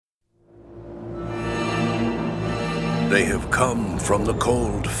They have come from the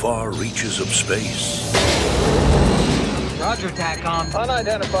cold, far reaches of space. Roger, TACOM.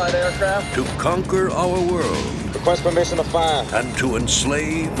 Unidentified aircraft. To conquer our world. Request permission to fire. And to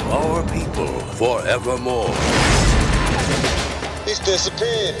enslave our people forevermore. He's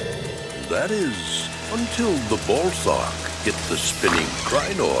disappeared. That is, until the Balthark hit the spinning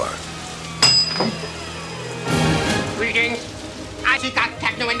Krynor. Greetings. I seek a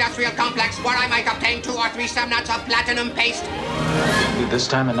techno-industrial complex where I might obtain 2 or 3 semnuts of platinum paste. This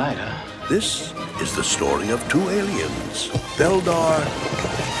time of night, huh? This is the story of 2 aliens, Beldar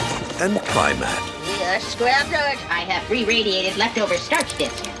and Primat. Scrap droid. I have re-radiated leftover starch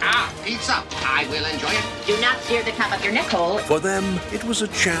disc. Ah, pizza. I will enjoy it. Do not sear the top of your neck hole. For them, it was a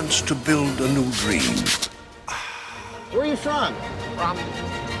chance to build a new dream. Where are you from? From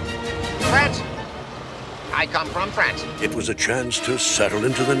France. I come from France. It was a chance to settle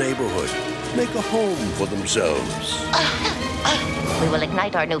into the neighborhood, make a home for themselves. We will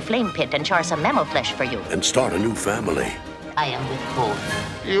ignite our new flame pit and char some mammal flesh for you. And start a new family. I am with Cole.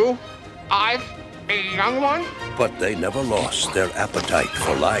 You? I've a young one? But they never lost their appetite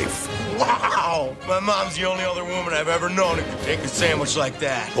for life. Wow! My mom's the only other woman I've ever known who could take a sandwich like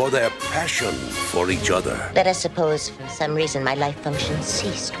that. Or their passion for each other. Let us suppose for some reason my life function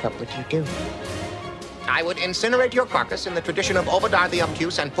ceased. What would you do? I would incinerate your carcass in the tradition of Obadiah the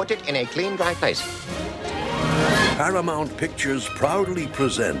Obtuse and put it in a clean, dry place. Paramount Pictures proudly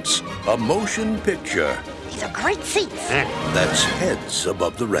presents a motion picture. These are great seats. That's heads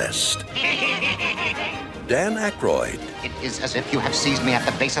above the rest. Dan Aykroyd. It is as if you have seized me at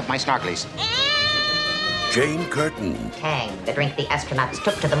the base of my snarklies. Jane Curtin. Tang, the drink the astronauts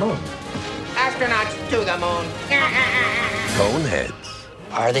took to the moon. Astronauts to the moon. Coneheads.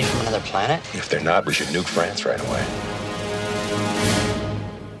 Are they from another planet? If they're not, we should nuke France right away.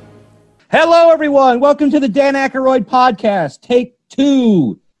 Hello, everyone. Welcome to the Dan Aykroyd podcast, take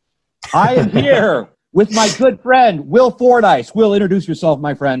 2. I am here with my good friend, Will Fordyce. Will, introduce yourself,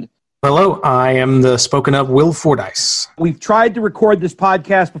 my friend. Hello, I am the spoken of Will Fordyce. We've tried to record this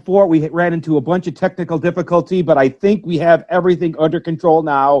podcast before. We ran into a bunch of technical difficulty, but I think we have everything under control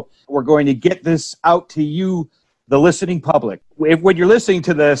now. We're going to get this out to you, the listening public. When you're listening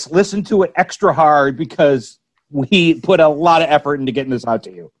to this, listen to it extra hard because we put a lot of effort into getting this out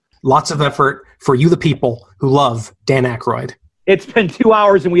to you. Lots of effort for you, the people who love Dan Aykroyd. It's been 2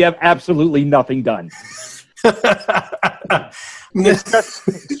 hours and we have absolutely nothing done.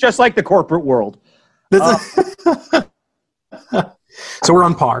 It's just like the corporate world. So we're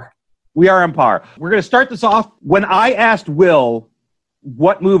on par. We are on par. We're going to start this off. When I asked Will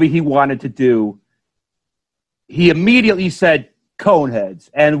what movie he wanted to do, he immediately said Coneheads.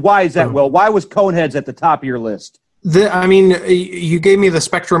 And why is that, Will? Why was Coneheads at the top of your list? You gave me the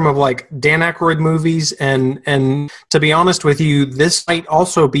spectrum of like Dan Aykroyd movies, and to be honest with you, this might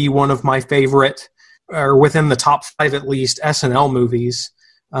also be one of my favorite, or within the top 5 at least, SNL movies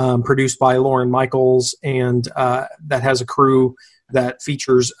produced by Lorne Michaels, and that has a crew that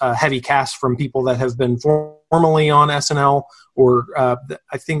features a heavy cast from people that have been formerly on SNL, or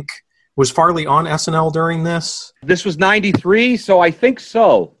I think was Farley on SNL during this? This was 93, so I think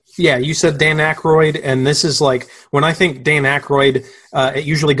so. Yeah, you said Dan Aykroyd, and this is like, when I think Dan Aykroyd, it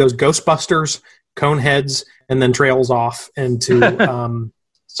usually goes Ghostbusters, Coneheads, and then trails off into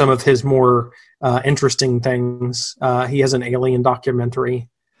some of his more interesting things. He has an Alien documentary.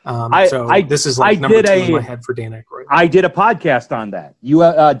 This is like number 2 in my head for Dan Aykroyd. I did a podcast on that.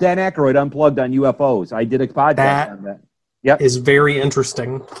 Dan Aykroyd Unplugged on UFOs. I did a podcast on that. Yep. Is very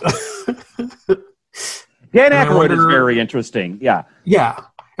interesting. Dan Aykroyd is very interesting. Yeah. Yeah.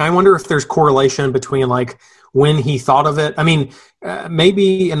 I wonder if there's correlation between like when he thought of it. I mean,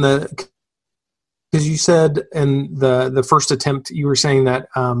 maybe because you said in the first attempt, you were saying that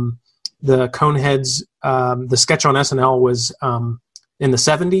the Coneheads, the sketch on SNL was in the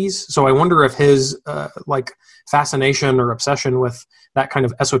 70s. So I wonder if his like fascination or obsession with that kind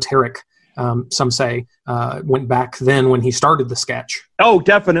of esoteric, some say, went back then when he started the sketch. Oh,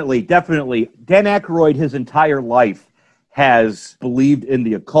 definitely. Dan Aykroyd, his entire life, has believed in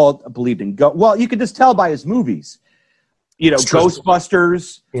the occult, believed in well, you can just tell by his movies. You know,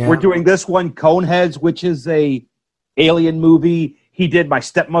 Ghostbusters. Yeah. We're doing this one, Coneheads, which is a alien movie. He did My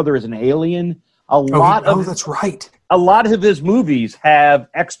Stepmother as an Alien. That's right. A lot of his movies have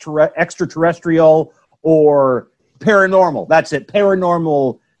extraterrestrial or paranormal. That's it,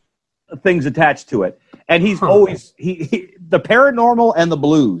 paranormal things attached to it. And he's always the paranormal and the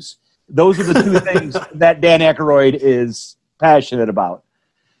blues. Those are the 2 things that Dan Aykroyd is passionate about.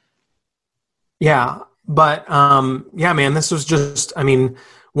 Yeah, but man, this was just, I mean,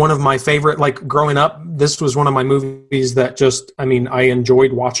 one of my favorite, like growing up, this was one of my movies that just, I mean, I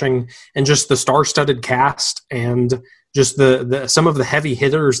enjoyed watching, and just the star-studded cast and just the some of the heavy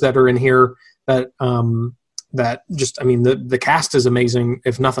hitters that are in here that just, I mean, the cast is amazing,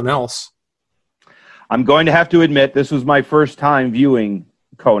 if nothing else. I'm going to have to admit, this was my first time viewing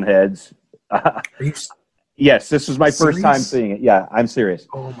Coneheads. Yes, this was my first time seeing it. Yeah, I'm serious.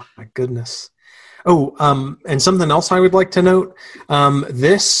 Oh my goodness. Oh, and something else I would like to note.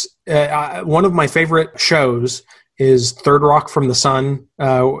 This one of my favorite shows is Third Rock from the Sun,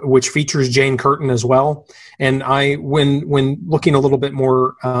 which features Jane Curtin as well. And when looking a little bit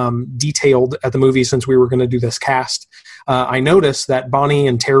more detailed at the movie, since we were going to do this cast, I noticed that Bonnie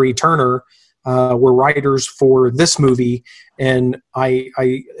and Terry Turner were writers for this movie, and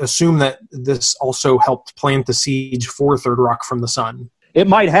I assume that this also helped plant the siege for Third Rock from the Sun. It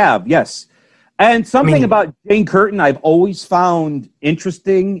might have, yes. And something about Jane Curtin I've always found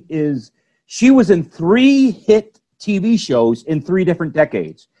interesting is she was in 3 hit TV shows in 3 different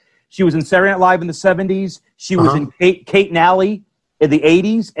decades. She was in Saturday Night Live in the 70s. She was in Kate and Allie in the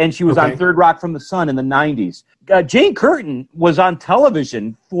 80s, and she was on Third Rock from the Sun in the 90s. Jane Curtin was on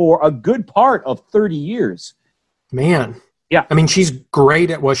television for a good part of 30 years. Man. Yeah. I mean, she's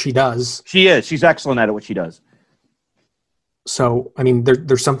great at what she does. She is. She's excellent at what she does. So, I mean,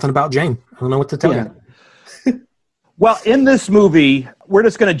 there's something about Jane. I don't know what to tell you. Well, in this movie, we're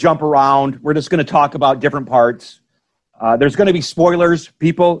just going to jump around. We're just going to talk about different parts. There's going to be spoilers,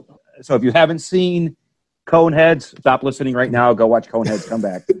 people. So if you haven't seen Coneheads, stop listening right now. Go watch Coneheads. Come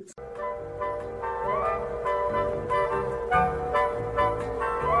back.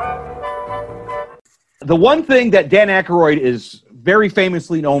 The one thing that Dan Aykroyd is very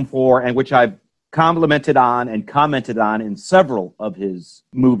famously known for, and which I've complimented on and commented on in several of his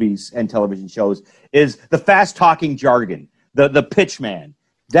movies and television shows, is the fast-talking jargon, the pitch man.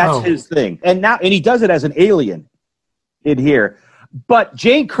 That's his thing. And he does it as an alien in here. But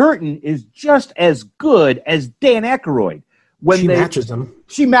Jane Curtin is just as good as Dan Aykroyd. She matches him.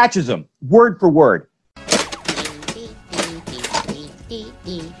 She matches him, word for word.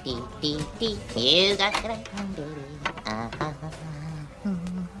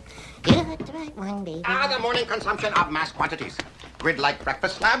 The morning consumption of mass quantities. Grid-like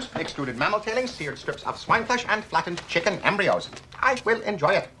breakfast slabs, extruded mammal tailings, seared strips of swine flesh, and flattened chicken embryos. I will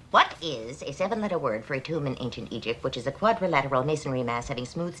enjoy it. What is a 7-letter word for a tomb in ancient Egypt, which is a quadrilateral masonry mass having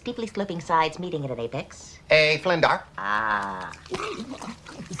smooth, steeply sloping sides meeting at an apex? A flindar. Ah.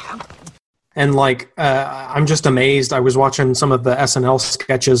 And I'm just amazed. I was watching some of the SNL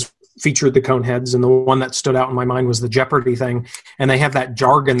sketches featured the Coneheads, and the one that stood out in my mind was the Jeopardy thing. And they have that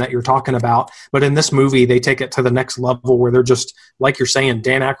jargon that you're talking about. But in this movie, they take it to the next level where they're just, like you're saying,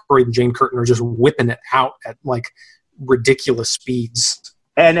 Dan Aykroyd and Jane Curtin are just whipping it out at ridiculous speeds.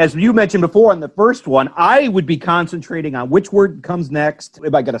 And as you mentioned before in the first one, I would be concentrating on which word comes next.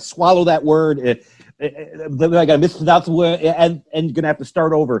 If I got to swallow that word, if I got to mispronounce the word, and you're going to have to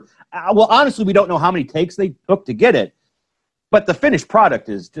start over. Well, honestly, we don't know how many takes they took to get it. But the finished product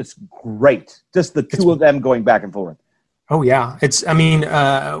is just great. Just the two of them going back and forth. Oh yeah, something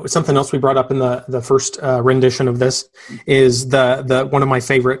else we brought up in the first rendition of this is the one of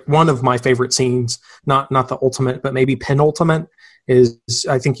my favorite scenes, not the ultimate, but maybe penultimate, is,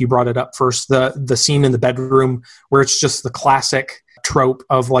 I think you brought it up first, the scene in the bedroom where it's just the classic trope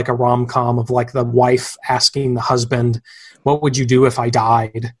of a rom-com of the wife asking the husband, "What would you do if I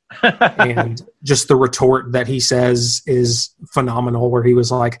died?" And just the retort that he says is phenomenal, where he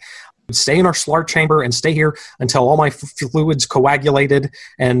was like, "Stay in our slart chamber and stay here until all my fluids coagulated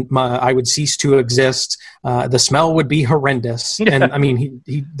and I would cease to exist. The smell would be horrendous." And I mean,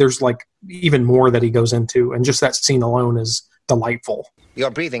 there's even more that he goes into, and just that scene alone is delightful.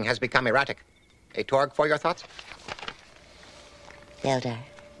 Your breathing has become erratic. A torg for your thoughts? Eldar,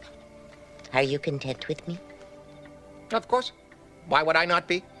 are you content with me? Of course. Why would I not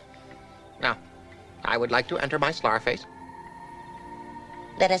be? Now, I would like to enter my slar face.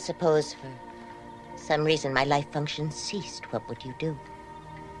 Let us suppose for some reason my life function ceased. What would you do?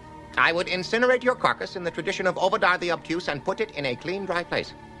 I would incinerate your carcass in the tradition of Obadiah the Obtuse and put it in a clean, dry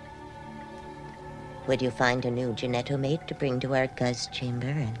place. Would you find a new genetomate to bring to our Guz chamber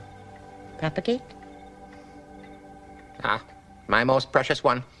and propagate? Ah, my most precious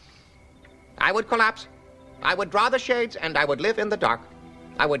one. I would collapse. I would draw the shades, and I would live in the dark.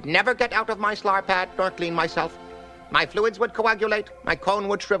 I would never get out of my slar pad nor clean myself. My fluids would coagulate, my cone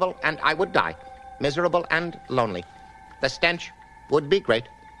would shrivel, and I would die, miserable and lonely. The stench would be great.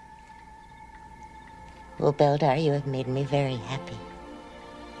 Well, Beldar, you have made me very happy.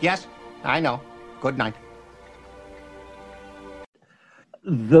 Yes, I know. Good night.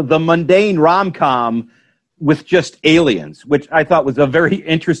 the mundane rom-com with just aliens, which I thought was a very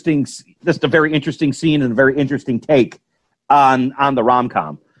interesting scene and a very interesting take on the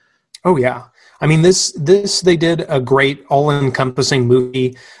rom-com. Oh yeah. I mean, this they did a great all-encompassing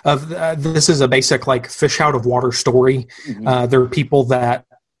movie of this is a basic like fish out of water story. Mm-hmm. There are people that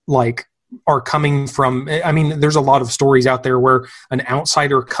like are coming from, I mean, there's a lot of stories out there where an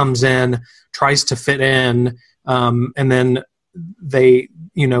outsider comes in, tries to fit in, and then they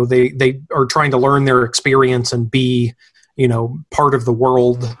are trying to learn their experience and be, part of the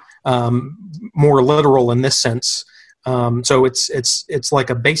world, more literal in this sense. So it's like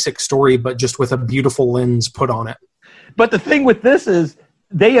a basic story, but just with a beautiful lens put on it. But the thing with this is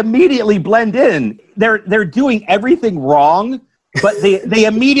they immediately blend in. They're doing everything wrong, but they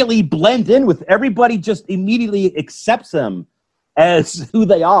immediately blend in with everybody. Just immediately accepts them as who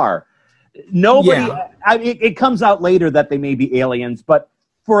they are. Nobody. Yeah. I mean, it comes out later that they may be aliens, but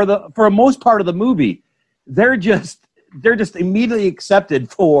for most part of the movie, they're just immediately accepted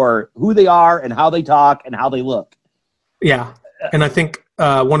for who they are and how they talk and how they look. Yeah, and I think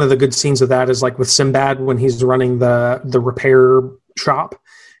one of the good scenes of that is like with Sinbad when he's running the repair shop,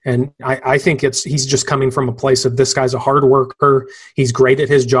 and I think he's just coming from a place of this guy's a hard worker, he's great at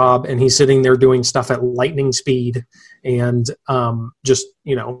his job, and he's sitting there doing stuff at lightning speed, and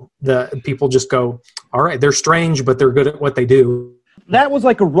the people just go, all right, they're strange, but they're good at what they do. That was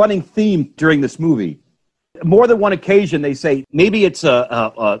like a running theme during this movie. More than one occasion, they say maybe it's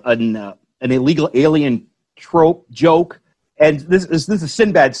an illegal alien trope joke, and this is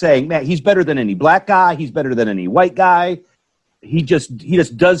Sinbad saying, man, he's better than any black guy, he's better than any white guy, he just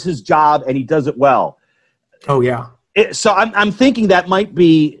does his job and he does it well. Oh yeah. So I'm thinking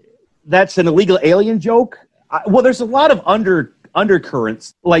that's an illegal alien joke. Well, there's a lot of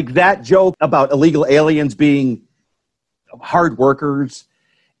undercurrents like that joke about illegal aliens being hard workers,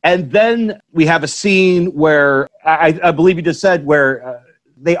 and then we have a scene where I believe you just said where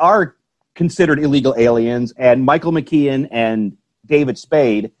they are considered illegal aliens, and Michael McKean and David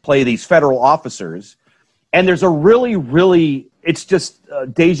Spade play these federal officers, and there's a really it's just a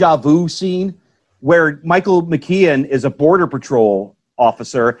deja vu scene where Michael McKean is a border patrol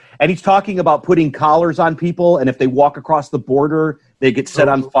officer, and he's talking about putting collars on people, and if they walk across the border, they get set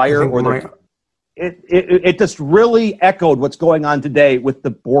on fire. It just really echoed what's going on today with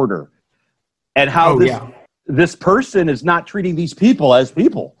the border, and how this person is not treating these people as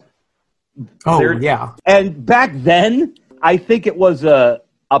people. Yeah. And back then, I think it was a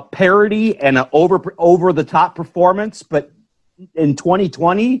parody and an over the top performance, but in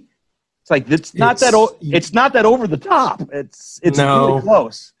 2020, it's like it's not that over the top. It's really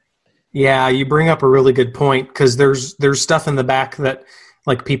close. Yeah, you bring up a really good point, because there's stuff in the back that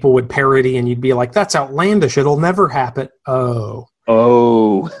like people would parody, and you'd be like, "That's outlandish. It'll never happen." Oh.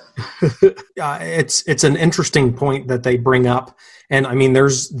 It's an interesting point that they bring up, and I mean,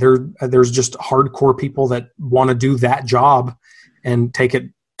 there's just hardcore people that want to do that job and take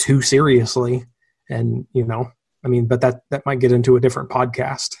it too seriously, and I mean, but that might get into a different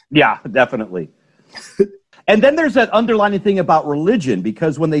podcast. Yeah, definitely. And then there's that underlining thing about religion,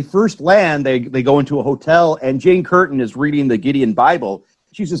 because when they first land, they go into a hotel, and Jane Curtin is reading the Gideon Bible.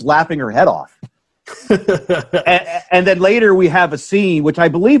 She's just laughing her head off. and then later we have a scene, which I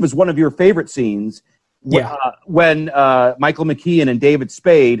believe is one of your favorite scenes, when Michael McKean and David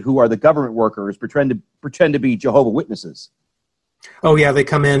Spade, who are the government workers, pretend to be Jehovah's Witnesses. Oh yeah, they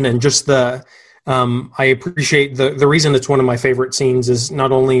come in, and just I appreciate the reason it's one of my favorite scenes is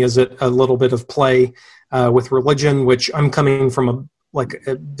not only is it a little bit of play with religion, which I'm coming from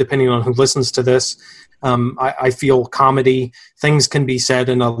depending on who listens to this, I feel comedy, things can be said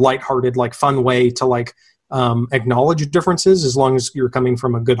in a lighthearted, fun way to acknowledge differences, as long as you're coming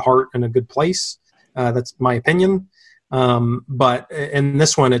from a good heart and a good place. That's my opinion. But in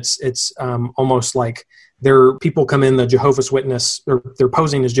this one, it's almost like people come in, the Jehovah's Witness, or they're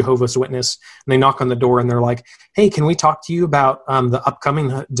posing as Jehovah's Witness, and they knock on the door and they're like, "Hey, can we talk to you about the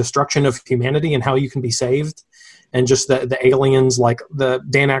upcoming destruction of humanity and how you can be saved?" And just the aliens, like the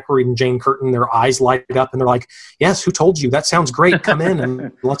Dan Aykroyd and Jane Curtin, their eyes light up and they're like, "Yes, who told you? That sounds great. Come in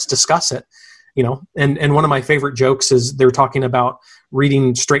and let's discuss it." And one of my favorite jokes is they're talking about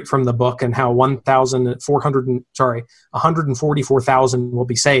reading straight from the book and how 144,000 will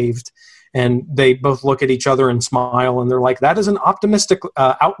be saved. And they both look at each other and smile, and they're like, "That is an optimistic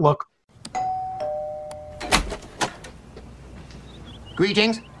outlook."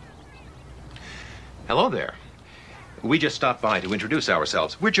 Greetings. Hello there. We just stopped by to introduce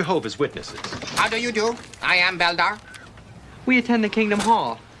ourselves. We're Jehovah's Witnesses. How do you do? I am Beldar. We attend the Kingdom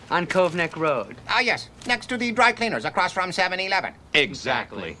Hall. On Cove Neck Road. Ah, yes. Next to the dry cleaners across from 7-Eleven.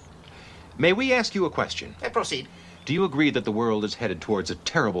 Exactly. May we ask you a question? Proceed. Do you agree that the world is headed towards a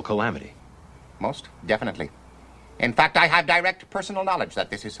terrible calamity? Most definitely. In fact, I have direct personal knowledge that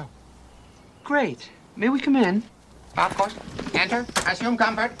this is so. Great. May we come in? Of course. Enter. Assume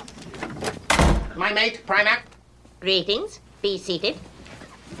comfort. My mate, Primac. Greetings. Be seated.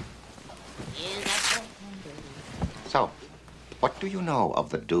 So, what do you know of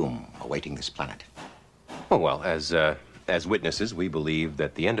the doom awaiting this planet? Oh, well, as witnesses, we believe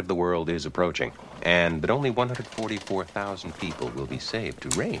that the end of the world is approaching, and that only 144,000 people will be saved to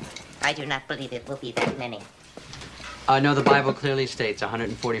reign. I do not believe it will be that many. No, the Bible clearly states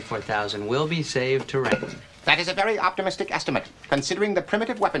 144,000 will be saved to reign. That is a very optimistic estimate, considering the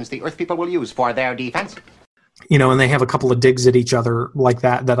primitive weapons the Earth people will use for their defense. You know, and they have a couple of digs at each other like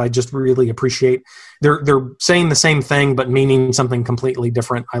that I just really appreciate. They're saying the same thing but meaning something completely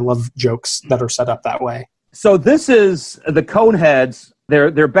different. I love jokes that are set up that way. So this is the Coneheads.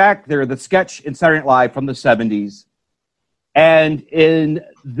 They're back. They're the sketch in Saturday Night Live from the 70s. And in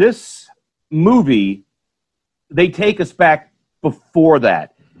this movie, they take us back before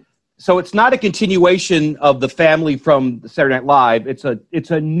that. So it's not a continuation of the family from Saturday Night Live. It's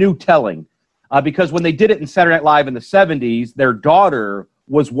a new telling. Because when they did it in Saturday Night Live in the 70s, their daughter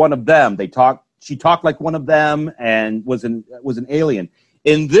was one of them. She talked like one of them and was an alien.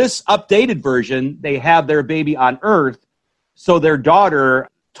 In this updated version, they have their baby on Earth, so their daughter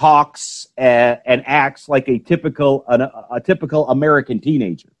talks and acts like a typical American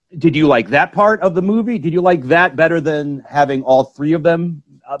teenager. Did you like that part of the movie? Did you like that better than having all three of them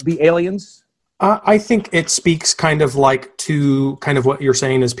be aliens? I think it speaks kind of like to kind of what you're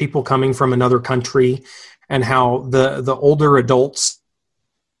saying is people coming from another country and how the older adults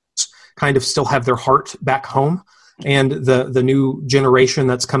kind of still have their heart back home. And the new generation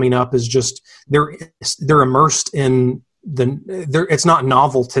that's coming up is just, they're immersed in it's not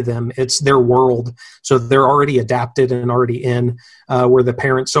novel to them. It's their world. So they're already adapted and already in where the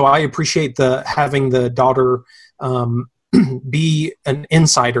parents. So I appreciate having the daughter be an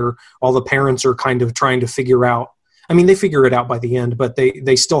insider while the parents are kind of trying to figure out. I mean, they figure it out by the end, but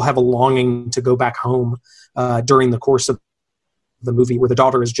they still have a longing to go back home during the course of the movie, where the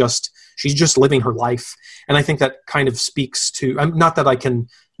daughter is she's just living her life. And I think that kind of speaks to, not that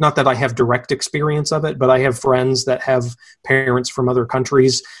I have direct experience of it, but I have friends that have parents from other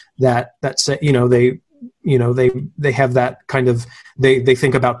countries that say, they have that kind of, they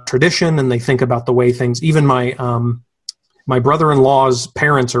think about tradition and they think about the way things, even my brother-in-law's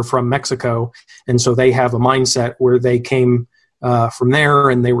parents are from Mexico, and so they have a mindset where they came from there,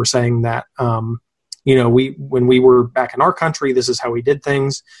 and they were saying that, when we were back in our country, this is how we did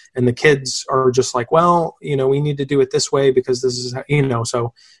things, and the kids are just like, well, we need to do it this way because this is,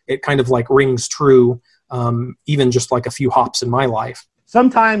 so it kind of like rings true, even just like a few hops in my life.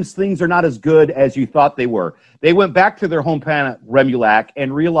 Sometimes things are not as good as you thought they were. They went back to their home planet, Remulac,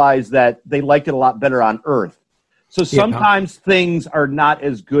 and realized that they liked it a lot better on Earth. So sometimes things are not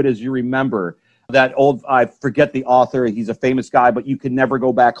as good as you remember. That old, I forget the author, he's a famous guy, but you can never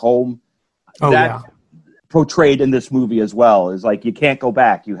go back home. Portrayed in this movie as well is like, you can't go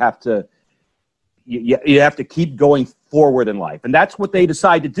back. You have to, you have to keep going forward in life. And that's what they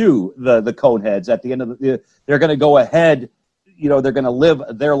decide to do, the Coneheads. At the end of they're going to go ahead, they're going to live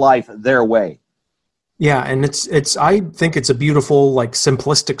their life their way. Yeah. And I think it's a beautiful, like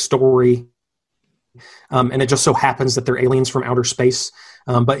simplistic story. And it just so happens that they're aliens from outer space.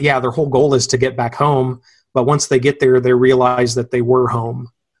 But yeah, their whole goal is to get back home. But once they get there, they realize that they were home.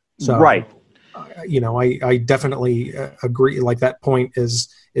 So, right. I definitely agree. Like that point is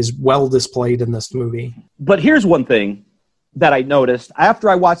well displayed in this movie. But here's one thing that I noticed. After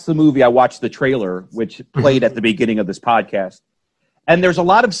I watched the movie, I watched the trailer, which played at the beginning of this podcast. And there's a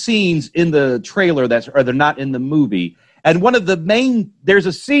lot of scenes in the trailer they're not in the movie. And there's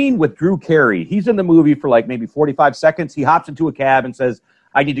a scene with Drew Carey. He's in the movie for like maybe 45 seconds. He hops into a cab and says,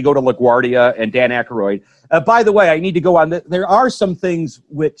 I need to go to LaGuardia, and Dan Aykroyd. By the way, I need to go on. There are some things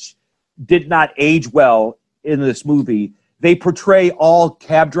which did not age well in this movie. They portray all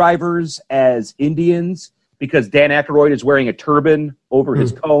cab drivers as Indians because Dan Aykroyd is wearing a turban over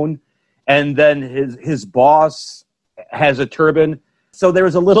his cone. And then his boss has a turban. So there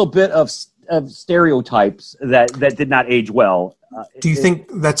was a little bit of stereotypes that did not age well. Do you think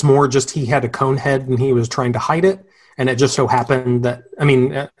that's more just he had a cone head and he was trying to hide it, and it just so happened that,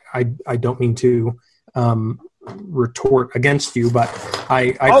 I don't mean to retort against you, but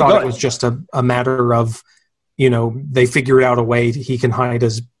I thought it was just a matter of, they figured out a way he can hide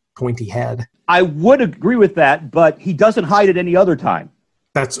his pointy head. I would agree with that, but he doesn't hide it any other time.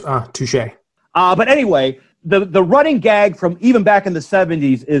 That's touche. But anyway, the running gag from even back in the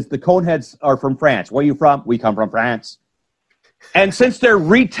 70s is the Coneheads are from France. Where are you from? We come from France. And since they're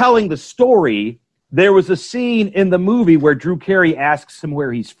retelling the story, there was a scene in the movie where Drew Carey asks him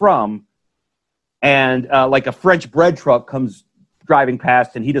where he's from, and like a French bread truck comes driving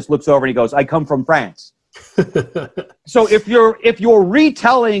past, and he just looks over and he goes, "I come from France." So if you're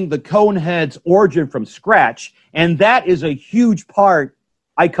retelling the Coneheads origin from scratch, and that is a huge part,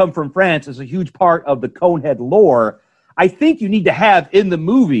 "I come from France" is a huge part of the Conehead lore, I think you need to have in the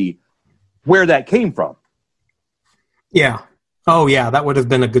movie where that came from. Yeah. Oh, yeah, that would have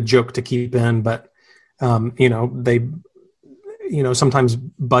been a good joke to keep in, but they sometimes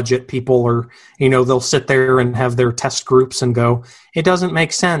budget people, or they'll sit there and have their test groups and go, it doesn't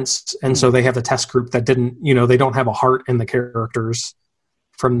make sense, and so they have a test group that didn't, they don't have a heart in the characters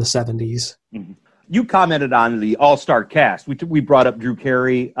from the 70s. Mm-hmm. You commented on the all-star cast. We brought up Drew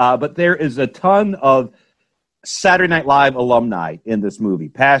Carey, but there is a ton of Saturday Night Live alumni in this movie,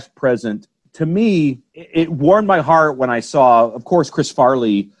 past, present. To me, it warmed my heart when I saw, of course, Chris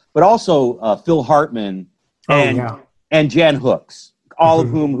Farley, but also Phil Hartman and Jan Hooks, all of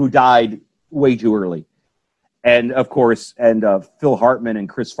who died way too early. And, of course, Phil Hartman and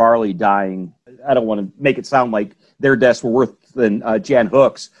Chris Farley dying. I don't want to make it sound like their deaths were worse than Jan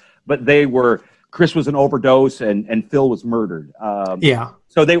Hooks, but Chris was an overdose and Phil was murdered.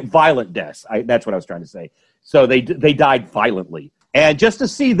 So they violent deaths. That's what I was trying to say. So they died violently. And just to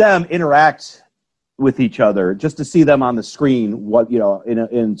see them interact with each other, just to see them on the screen,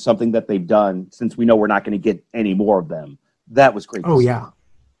 in something that they've done, since we know we're not going to get any more of them, that was great. Oh, yeah.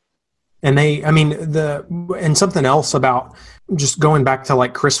 And and something else about just going back to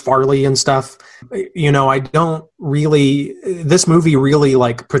like Chris Farley and stuff, I don't really, this movie really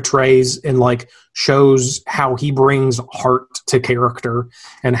like portrays and like shows how he brings heart to character,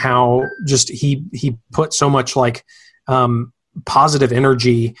 and how just he put so much like positive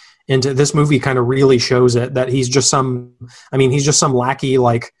energy into this movie. Kind of really shows it that he's just some lackey,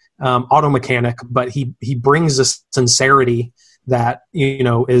 like auto mechanic, but he brings this sincerity that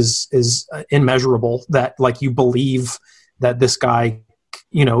is immeasurable, that like you believe that this guy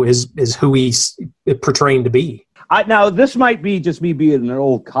is who he's portraying to be. Now this might be just me being an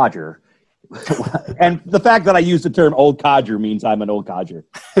old codger, and the fact that I use the term old codger means I'm an old codger.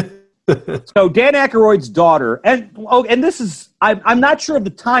 So Dan Aykroyd's daughter, and this is, I'm not sure of the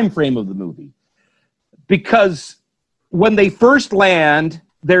time frame of the movie, because when they first land,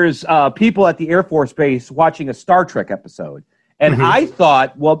 there's people at the Air Force Base watching a Star Trek episode, and I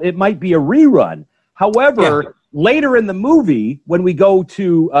thought, well, it might be a rerun. However, later in the movie, when we go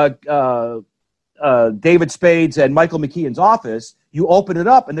to David Spade's and Michael McKeon's office, you open it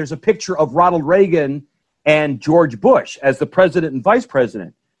up, and there's a picture of Ronald Reagan and George Bush as the president and vice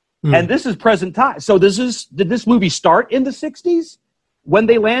president. And this is present time. So did this movie start in the 60s when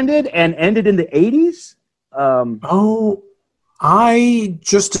they landed and ended in the 80s? I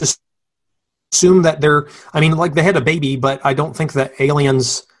just assume that they had a baby, but I don't think that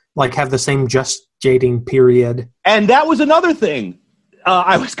aliens like have the same gestating period. And that was another thing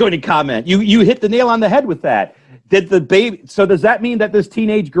I was going to comment. You hit the nail on the head with that. So does that mean that this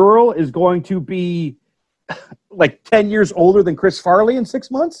teenage girl is going to be like 10 years older than Chris Farley in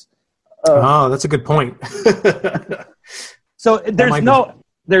 6 months? That's a good point. So there's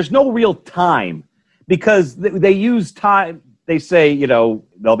no real time, because they use time. They say,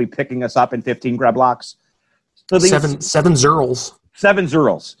 they'll be picking us up in 15 grab blocks. So seven zerls. 7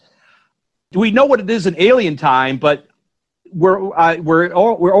 zerls. We know what it is in alien time, but we're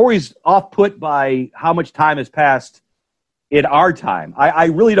always off put by how much time has passed in our time. I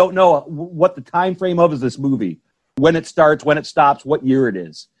really don't know what the time frame of is this movie, when it starts, when it stops, what year it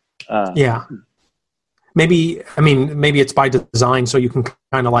is. Maybe it's by design, so you can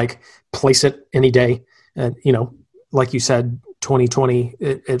kind of like place it any day. And like you said, 2020,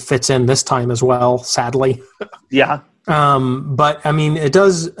 it fits in this time as well, sadly. Yeah. But it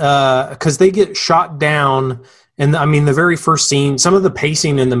does, because they get shot down, and the very first scene, some of the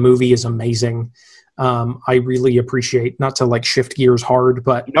pacing in the movie is amazing. I really appreciate, not to like shift gears hard,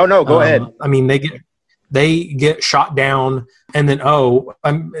 but no, go ahead. They get shot down, and then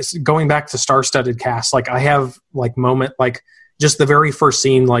I'm going back to star-studded cast. Like I have like moment, like just the very first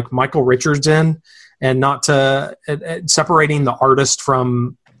scene, like Michael Richards in, and not to separating the artist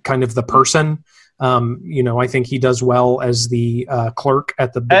from kind of the person. I think he does well as the clerk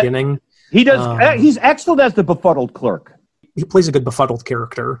at the beginning. He does. He's excellent as the befuddled clerk. He plays a good befuddled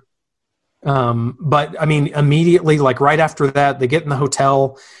character. But immediately, like right after that, they get in the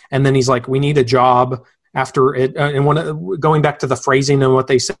hotel, and then he's like, "We need a job." after it. And going back to the phrasing and what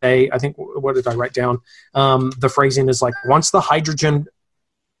they say, I think, what did I write down? The phrasing is like, once the hydrogen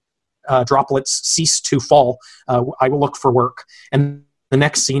droplets cease to fall, I will look for work. And the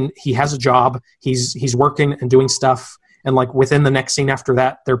next scene, he has a job. He's working and doing stuff. And like within the next scene after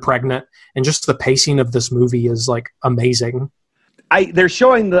that, they're pregnant. And just the pacing of this movie is like amazing. They're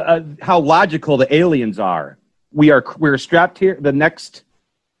showing how logical the aliens are. We're strapped here. The next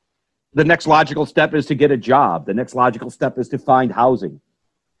logical step is to get a job. The next logical step is to find housing.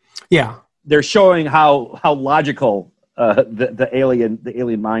 Yeah, they're showing how logical the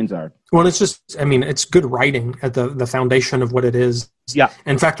alien minds are. Well, it's just, I mean, it's good writing at the foundation of what it is. Yeah.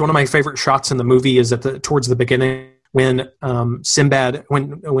 In fact, one of my favorite shots in the movie is towards the beginning when Sinbad,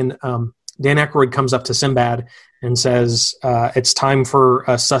 when Dan Aykroyd comes up to Sinbad and says, it's time for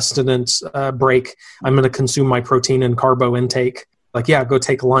a sustenance break. I'm going to consume my protein and carbo intake. Like, yeah, go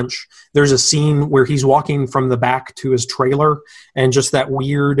take lunch. There's a scene where he's walking from the back to his trailer, and just that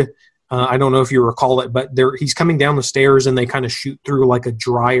weird, I don't know if you recall it, but he's coming down the stairs and they kind of shoot through like a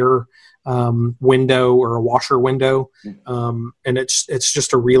dryer window or a washer window. And it's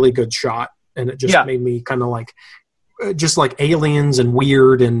just a really good shot. And it just made me kind of like, just like aliens and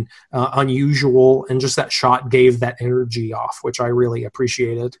weird and unusual, and just that shot gave that energy off, which I really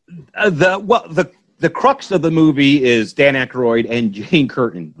appreciated. The crux of the movie is Dan Aykroyd and Jane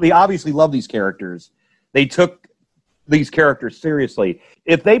Curtin. They obviously love these characters. They took these characters seriously.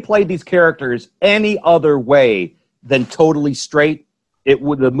 If they played these characters any other way than totally straight,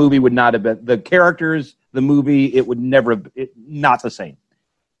 the movie would not have been, the characters, the movie, it would never have, not the same.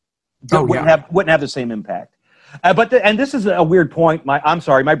 Wouldn't have the same impact. And this is a weird point. I'm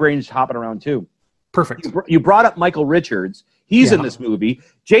sorry, my brain's hopping around too. Perfect. You brought up Michael Richards. He's in this movie.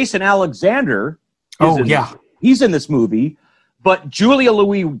 Jason Alexander. He's in this movie. But Julia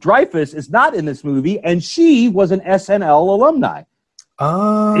Louis-Dreyfus is not in this movie, and she was an SNL alumni.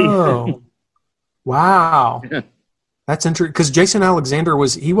 Oh, wow. That's interesting, because Jason Alexander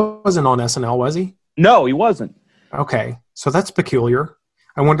wasn't on SNL, was he? No, he wasn't. Okay, so that's peculiar.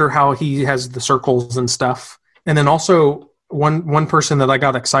 I wonder how he has the circles and stuff. And then also, one person that I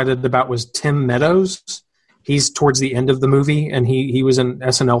got excited about was Tim Meadows. He's towards the end of the movie, and he was in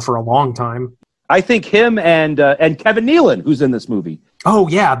SNL for a long time. I think him and Kevin Nealon, who's in this movie. Oh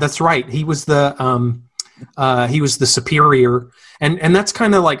yeah, that's right. He was the superior, and that's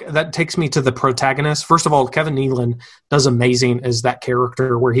kind of like, that takes me to the protagonist. First of all, Kevin Nealon does amazing as that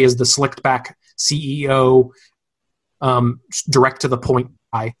character, where he is the slicked back CEO, direct to the point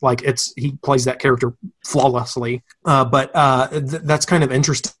guy. Like, he plays that character flawlessly. But that's kind of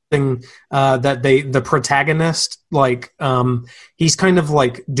interesting that the protagonist, like, he's kind of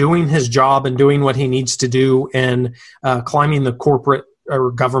like doing his job and doing what he needs to do, and climbing the corporate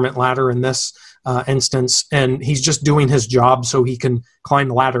or government ladder in this instance, and he's just doing his job so he can climb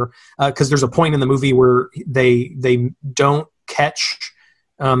the ladder. Because there's a point in the movie where they don't catch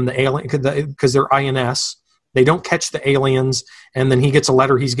the alien, because they're INS. They don't catch the aliens, and then he gets a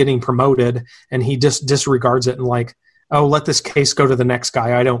letter he's getting promoted, and he just disregards it and like, oh, let this case go to the next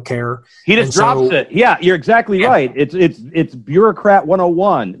guy. I don't care. He just drops it. Yeah, you're exactly right. It's bureaucrat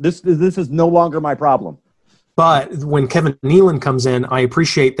 101. This is no longer my problem. But when Kevin Nealon comes in, I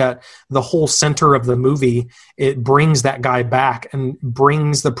appreciate that the whole center of the movie, it brings that guy back and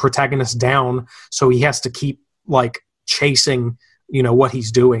brings the protagonist down, so he has to keep like chasing, what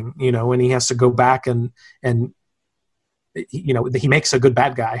he's doing, and he has to go back and he makes a good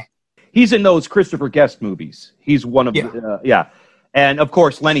bad guy. He's in those Christopher Guest movies. He's one of and of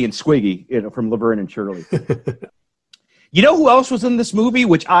course Lenny and Squiggy, from Laverne and Shirley. You know who else was in this movie,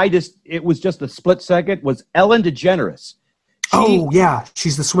 which it was just a split second, was Ellen DeGeneres.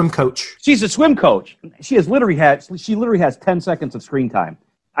 She's the swim coach. She's a swim coach. She literally has 10 seconds of screen time.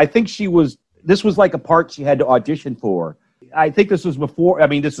 I think this was like a part she had to audition for. I think this was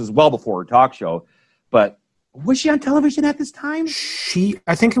this is well before her talk show, but was she on television at this time?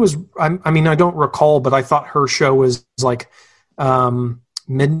 I think it was, I don't recall, but I thought her show was like this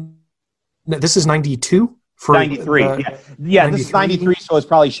is 92? 93. This is 93, so it's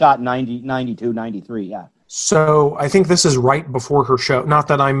probably shot in 92, 93, yeah. So I think this is right before her show. Not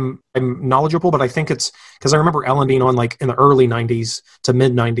that I'm knowledgeable, but I think it's because I remember Ellen being on like in the early 90s to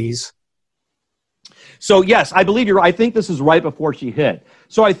mid 90s. So yes, I believe you're right. I think this is right before she hit.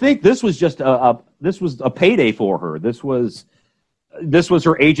 So I think this was just a payday for her. This was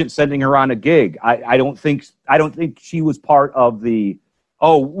her agent sending her on a gig. I don't think she was part of the,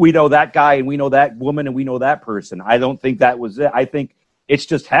 oh, we know that guy and we know that woman and we know that person. I don't think that was it. I think it's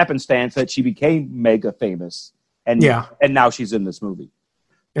just happenstance that she became mega famous, and now she's in this movie.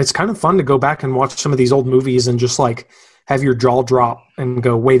 It's kind of fun to go back and watch some of these old movies and just like have your jaw drop and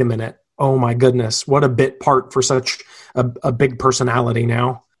go, wait a minute. Oh my goodness. What a bit part for such a big personality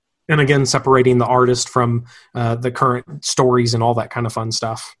now. And again, separating the artist from the current stories and all that kind of fun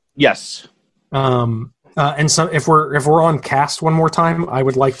stuff. Yes. And so if we're on cast one more time, I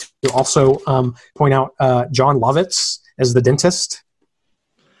would like to also point out John Lovitz as the dentist.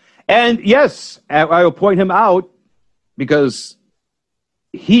 And yes, I will point him out because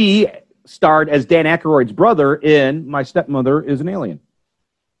he starred as Dan Aykroyd's brother in My Stepmother is an Alien.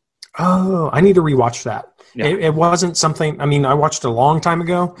 Oh, I need to rewatch that. Yeah. It wasn't something, I mean, I watched it a long time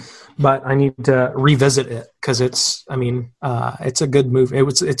ago, but I need to revisit it because it's a good movie.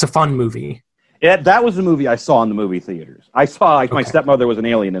 It's a fun movie. Yeah, that was the movie I saw in the movie theaters. I saw My Stepmother was an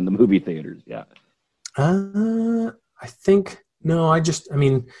Alien in the movie theaters. Yeah. I think it's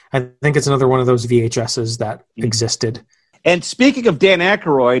another one of those VHSs that existed. And speaking of Dan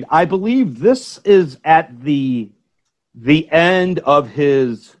Aykroyd, I believe this is at the end of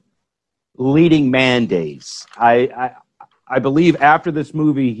his leading man days. I believe after this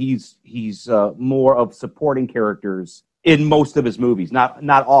movie, he's more of supporting characters in most of his movies.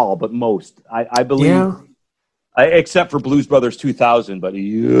 Not all, but most. I believe. Yeah. Except for Blues Brothers 2000, but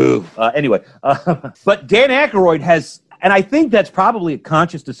anyway. But Dan Aykroyd has, and I think that's probably a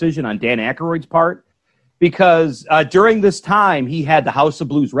conscious decision on Dan Aykroyd's part, because during this time, he had the House of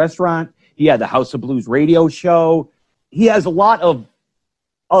Blues restaurant, he had the House of Blues radio show, he has a lot of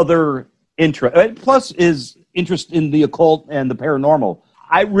other interest, plus his interest in the occult and the paranormal.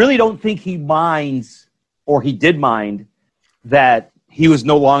 I really don't think he minds, or he did mind, that he was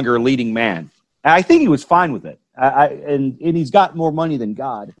no longer a leading man. And I think he was fine with it. And he's got more money than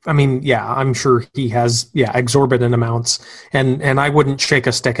God. I mean, yeah, I'm sure he has, exorbitant amounts. And I wouldn't shake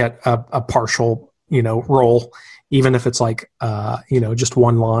a stick at a partial, role, even if it's like, just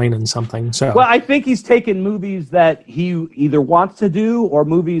one line and something. So, well, I think he's taken movies that he either wants to do or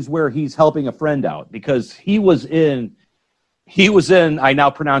movies where he's helping a friend out, because he was in I Now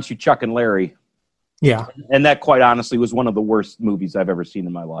Pronounce You Chuck and Larry. Yeah. And that, quite honestly, was one of the worst movies I've ever seen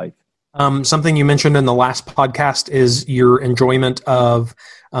in my life. Something you mentioned in the last podcast is your enjoyment of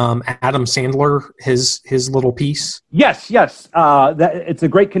Adam Sandler, his little piece. Yes. It's a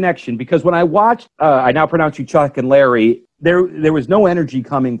great connection, because when I watched I Now Pronounce You Chuck and Larry, there was no energy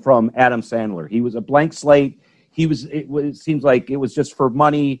coming from Adam Sandler. He was a blank slate. It seems like it was just for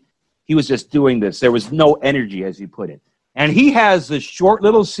money. He was just doing this. There was no energy, as you put it. And he has this short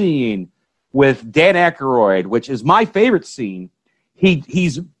little scene with Dan Aykroyd, which is my favorite scene.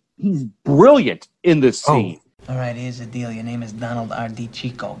 He's brilliant in this scene. All right, here's the deal. Your name is Donald R.D.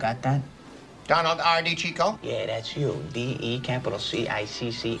 Chico. Got that? Donald R.D. Chico? Yeah, that's you. D-E-C-I-C-C-O.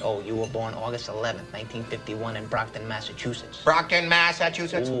 You were born August 11th, 1951 in Brockton, Massachusetts. Brockton,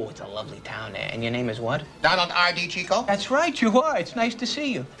 Massachusetts? Oh, it's a lovely town there. And your name is what? Donald R.D. Chico? That's right, you are. It's nice to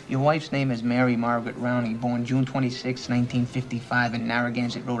see you. Your wife's name is Mary Margaret Rowney, born June 26, 1955 in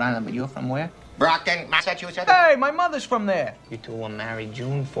Narragansett, Rhode Island. But you're from where? Brockton, Massachusetts. Hey, my mother's from there. You two were married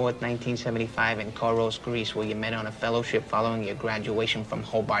June 4th, 1975 in Coros, Greece, where you met on a fellowship following your graduation from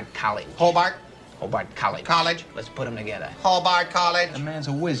Hobart College. Hobart College. College. Let's put them together. Hobart College. The man's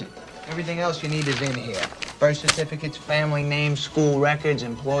a wizard. Everything else you need is in here. Birth certificates, family names, school records,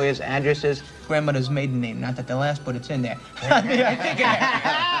 employers, addresses. Grandmother's maiden name. Not that they'll ask, but it's in there. I think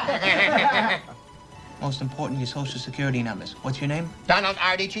it is. Most important, your social security numbers. What's your name? Donald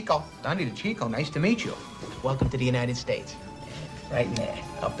R.D. Chico. Donnie the Chico, nice to meet you. Welcome to the United States. Right in there,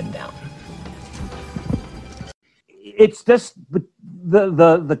 up and down. It's just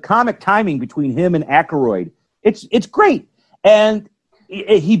the comic timing between him and Aykroyd. It's great, and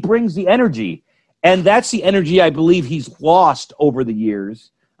he brings the energy, and that's the energy I believe he's lost over the years,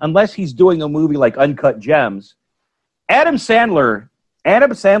 unless he's doing a movie like Uncut Gems. Adam Sandler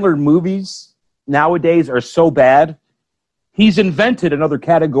movies nowadays are so bad, he's invented another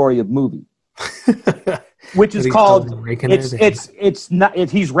category of movie, which is called he's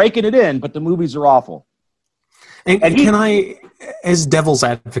raking it in, but the movies are awful. And can I, as devil's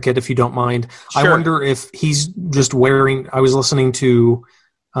advocate, if you don't mind, sure. I wonder if he's just wearing. I was listening to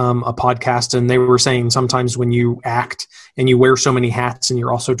a podcast, and they were saying sometimes when you act and you wear so many hats, and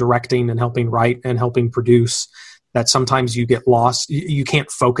you're also directing and helping write and helping produce, that sometimes you get lost. You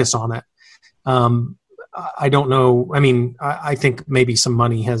can't focus on it. I don't know. I mean, I think maybe some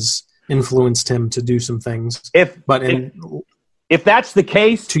money has influenced him to do some things. If that's the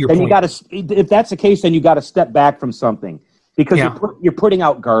case, to your then point. If that's the case, then you got to step back from something, because you're putting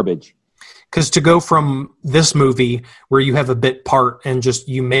out garbage. Because to go from this movie where you have a bit part and just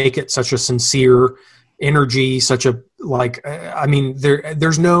you make it such a sincere energy, such a I mean,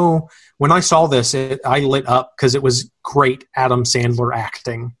 there's no. When I saw this, I lit up because it was great Adam Sandler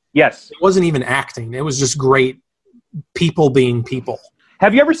acting. Yes, it wasn't even acting; it was just great people being people.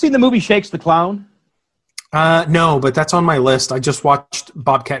 Have you ever seen the movie Shakes the Clown? No, but that's on my list. I just watched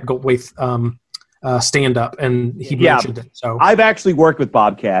Bobcat Goldthwait stand up, and he mentioned it. So I've actually worked with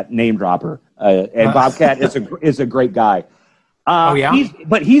Bobcat, name dropper, and Bobcat is a great guy. Oh yeah,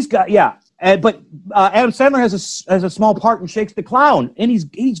 he's got but Adam Sandler has a small part in Shakes the Clown, and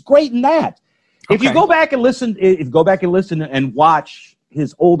he's great in that. Okay. If you go back and listen, and watch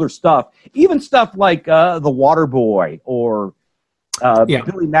his older stuff, even stuff like The Water Boy or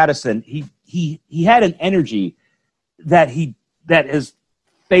Billy Madison, he had an energy that has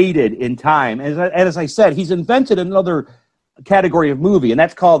faded in time. As I said, he's invented another category of movie, and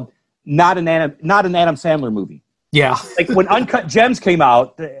that's called not an Adam Sandler movie. Yeah. Like when Uncut Gems came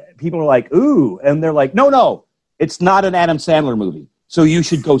out, people were like, ooh. And they're like, no, it's not an Adam Sandler movie. So you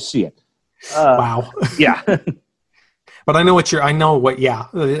should go see it. Wow. Yeah. But I know I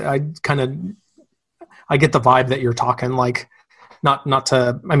get the vibe that you're talking, like, not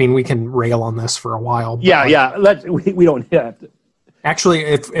to, I mean, we can rail on this for a while. Yeah. We don't have to. Actually,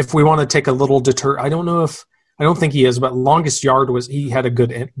 if we want to take a little deter, I don't think he is, but Longest Yard he had a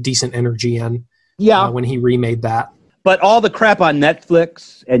good, decent energy in. Yeah, when he remade that. But all the crap on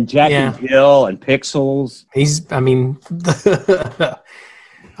Netflix and Jack and Jill and Pixels.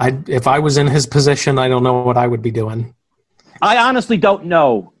 If I was in his position, I don't know what I would be doing. I honestly don't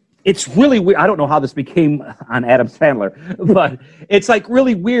know. It's really weird. I don't know how this became on Adam Sandler, but it's like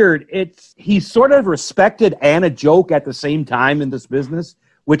really weird. He's sort of respected and a joke at the same time in this business,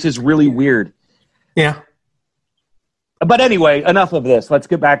 which is really weird. Yeah. But anyway, enough of this. Let's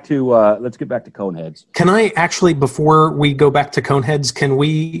get back to Coneheads. Can I actually, before we go back to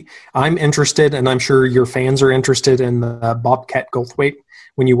Coneheads, I'm interested, and I'm sure your fans are interested in the Bobcat Goldthwait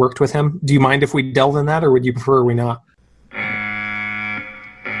when you worked with him. Do you mind if we delve in that, or would you prefer we not?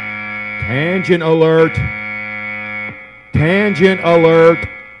 Tangent alert. Tangent alert.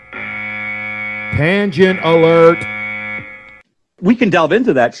 Tangent alert. We can delve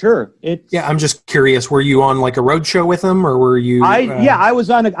into that, sure. I'm just curious. Were you on like a road show with him, or were you? I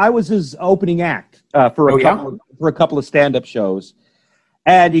was his opening act for a couple of stand-up shows,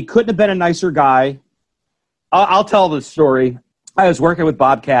 and he couldn't have been a nicer guy. I'll tell this story. I was working with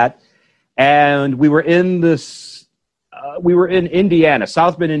Bobcat, and we were in Indiana,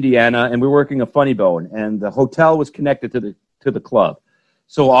 South Bend, Indiana, and we were working a Funny Bone, and the hotel was connected to the club,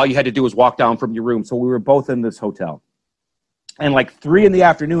 so all you had to do was walk down from your room. So we were both in this hotel. And like 3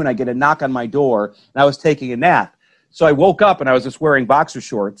 p.m, I get a knock on my door, and I was taking a nap. So I woke up, and I was just wearing boxer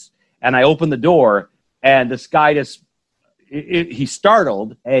shorts, and I opened the door, and this guy he's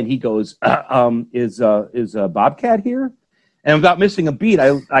startled, and he goes, is Bobcat here? And without missing a beat,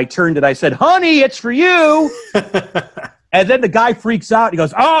 I turned and I said, honey, it's for you. And then the guy freaks out. He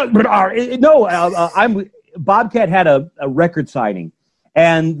goes, Bobcat had a record signing,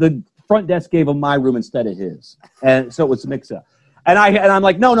 and the front desk gave him my room instead of his, and so it was a mix-up. And I'm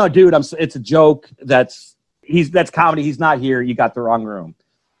like, no, dude, it's a joke. That's comedy. He's not here. You got the wrong room.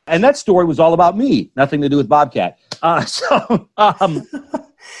 And that story was all about me, nothing to do with Bobcat.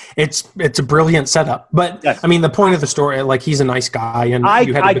 It's a brilliant setup. But yes. I mean, the point of the story, like, he's a nice guy, and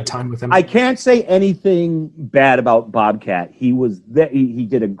you had a good time with him. I can't say anything bad about Bobcat. He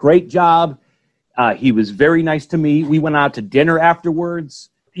did a great job. He was very nice to me. We went out to dinner afterwards.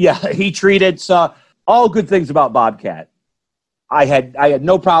 Yeah, he treated all good things about Bobcat. I had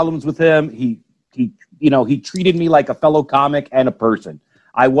no problems with him. He treated me like a fellow comic and a person.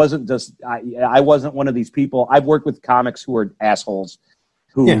 I wasn't one of these people. I've worked with comics who are assholes,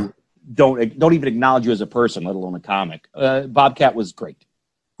 who don't even acknowledge you as a person, let alone a comic. Bobcat was great.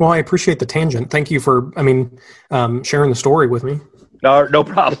 Well, I appreciate the tangent. Thank you for sharing the story with me. No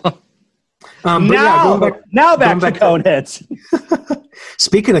problem. Now back to Coneheads.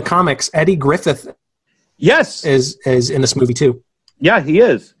 Speaking of comics, Eddie Griffith, yes, is in this movie too. Yeah, he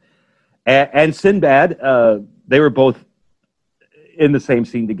is, and Sinbad. They were both in the same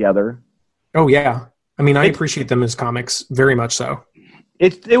scene together. Oh yeah, I mean, I appreciate them as comics very much. So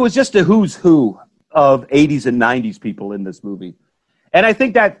it was just a who's who of 80s and 90s people in this movie, and I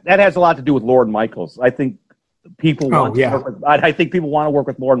think that has a lot to do with Lorne Michaels. I think people want to work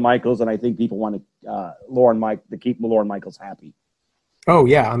with Lorne Michaels, and I think people want to keep Lorne Michaels happy. Oh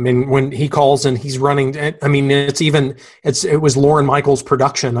yeah, I mean, when he calls and he's running, I mean, it was Lorne Michaels'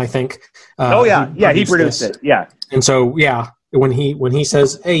 production, I think. He produced it. Yeah, and so when he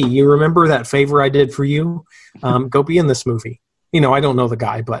says, "Hey, you remember that favor I did for you? Go be in this movie." I don't know the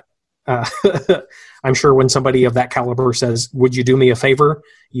guy, but I'm sure when somebody of that caliber says, "Would you do me a favor?"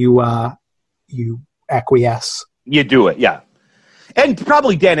 You acquiesce. You do it, yeah. And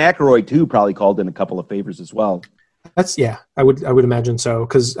probably Dan Aykroyd too. Probably called in a couple of favors as well. I would imagine so.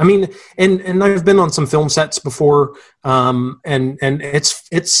 Because I mean, and I've been on some film sets before, and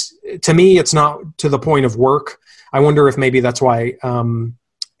it's to me, it's not to the point of work. I wonder if maybe that's why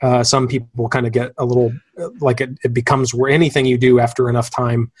some people kind of get a little like it becomes where anything you do after enough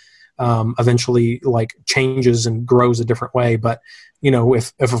time eventually like changes and grows a different way. But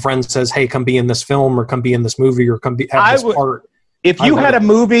if a friend says, "Hey, come be in this film," or "Come be in this movie," or "Come have this part." If you had a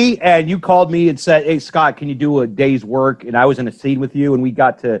movie and you called me and said, "Hey, Scott, can you do a day's work?" and I was in a scene with you and we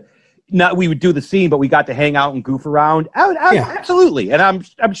would do the scene, but we got to hang out and goof around. Absolutely. And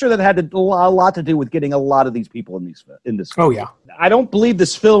I'm sure that had a lot to do with getting a lot of these people in this film. Oh, yeah. I don't believe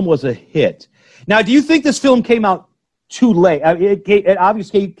this film was a hit. Now, do you think this film came out too late? I mean, it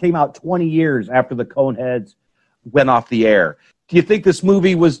obviously came out 20 years after the Coneheads went off the air. Do you think this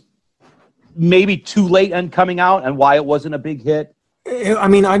movie was maybe too late on coming out and why it wasn't a big hit? I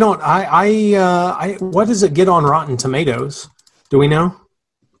mean, I don't. What does it get on Rotten Tomatoes? Do we know?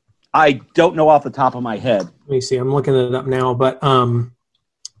 I don't know off the top of my head. Let me see. I'm looking it up now, but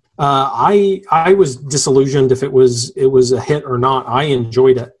I was disillusioned if it was a hit or not. I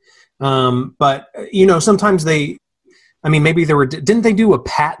enjoyed it, but sometimes maybe didn't they do a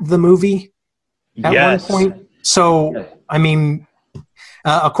Pat the movie at one point? So I mean.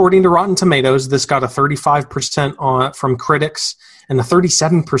 According to Rotten Tomatoes, this got a 35% from critics and a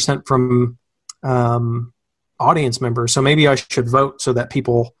 37% from audience members. So maybe I should vote so that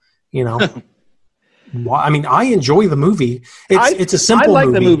people, I mean, I enjoy the movie. It's a simple movie. I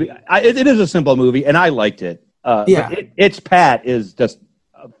like the movie. It is a simple movie, and I liked it. It's Pat is just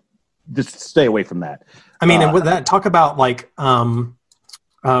stay away from that. I mean, and with that, talk about like when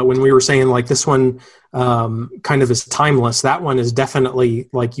we were saying like this one kind of is timeless. That one is definitely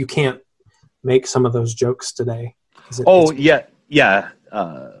like you can't make some of those jokes today.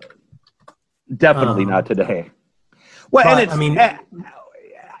 Definitely not today. Well,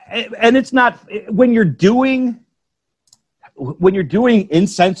 and it's not when you're doing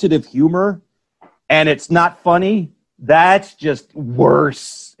insensitive humor and it's not funny. That's just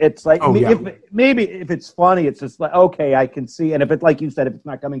worse. It's like if it's funny, it's just like okay, I can see. And if it's like you said, if it's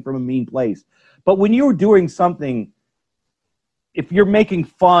not coming from a mean place. But when you're doing something, if you're making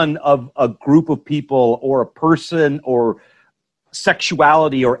fun of a group of people or a person or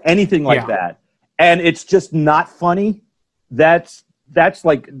sexuality or anything like that, and it's just not funny, that's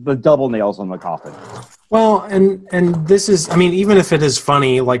like the double nails on the coffin. Well, and this is, I mean, even if it is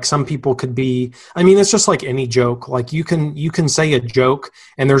funny, like some people could be, I mean, it's just like any joke. Like you can say a joke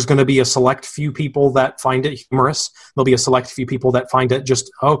and there's going to be a select few people that find it humorous. There'll be a select few people that find it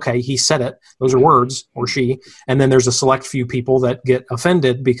just, okay, he said it. Those are words, or she. And then there's a select few people that get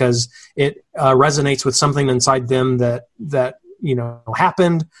offended because it resonates with something inside them that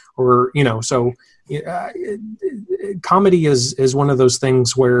happened or, so comedy is one of those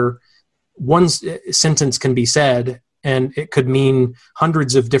things where one sentence can be said and it could mean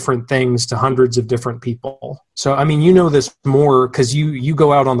hundreds of different things to hundreds of different people. So, I mean, this more because you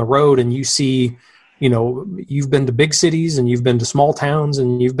go out on the road and you see, you've been to big cities and you've been to small towns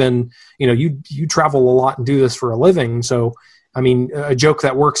and you've been, you travel a lot and do this for a living. So, I mean, a joke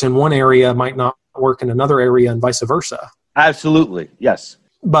that works in one area might not work in another area and vice versa. Absolutely. Yes.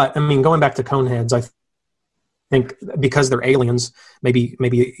 But I mean, going back to Coneheads, I think because they're aliens, maybe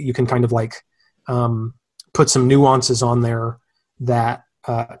you can kind of like put some nuances on there that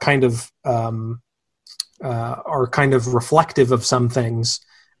are kind of reflective of some things,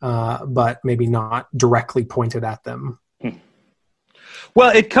 but maybe not directly pointed at them.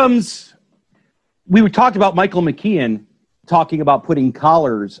 Well, we talked about Michael McKean talking about putting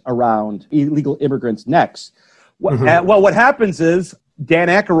collars around illegal immigrants' necks. Mm-hmm. Well, what happens is Dan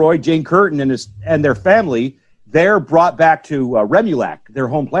Aykroyd, Jane Curtin, and their family, they're brought back to Remulac, their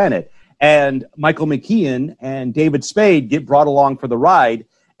home planet. And Michael McKean and David Spade get brought along for the ride,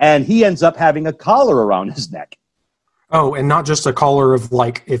 and he ends up having a collar around his neck. Oh, and not just a collar of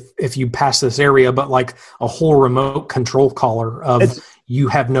like if you pass this area, but like a whole remote control collar of you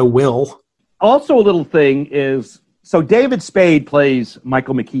have no will. Also, a little thing is, so David Spade plays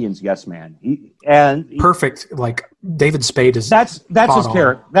Michael McKean's yes man. Perfect. Like David Spade is that's his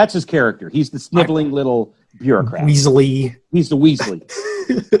character. That's his character. He's the sniveling little bureaucrat. Weasley. He's the Weasley.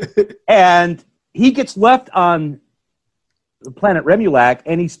 And he gets left on the planet Remulac,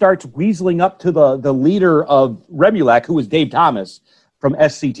 and he starts weaseling up to the leader of Remulac, who is Dave Thomas from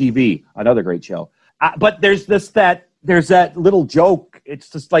SCTV, another great show. But there's that little joke It's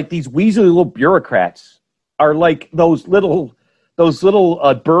just like these weaselly little bureaucrats are like those little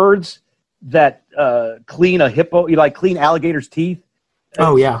birds that clean a hippo, clean alligator's teeth.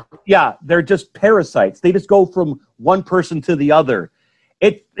 Oh, yeah. Yeah, they're just parasites. They just go from one person to the other.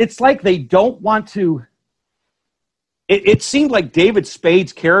 It's like they don't want to... It seemed like David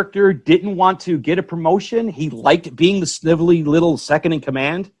Spade's character didn't want to get a promotion. He liked being the snivelly little second in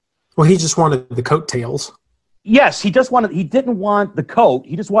command. Well, he just wanted the coattails. Yes, he didn't want the coat.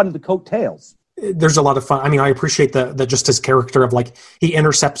 He just wanted the coattails. There's a lot of fun. I mean, I appreciate the just his character of like, he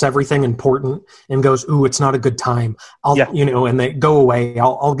intercepts everything important and goes, ooh, it's not a good time. And they go away.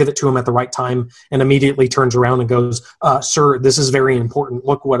 I'll give it to him at the right time, and immediately turns around and goes, sir, this is very important.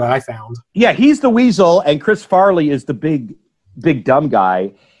 Look what I found. Yeah, he's the weasel, and Chris Farley is the big dumb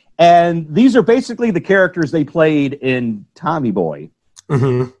guy. And these are basically the characters they played in Tommy Boy,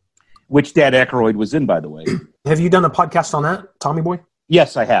 which Dan Aykroyd was in, by the way. Have you done a podcast on that, Tommy Boy?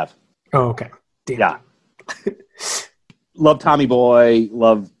 Yes, I have. Oh, okay. Damn. Yeah. Love Tommy Boy,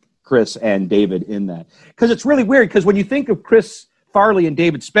 love Chris and David in that. Because it's really weird, because when you think of Chris Farley and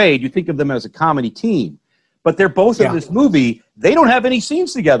David Spade, you think of them as a comedy team. But they're both in this movie. They don't have any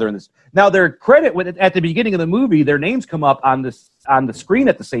scenes together in this. Now, their credit at the beginning of the movie, their names come up on the screen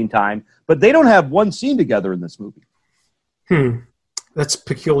at the same time, but they don't have one scene together in this movie. That's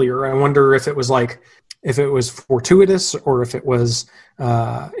peculiar. I wonder if it was fortuitous, or if it was,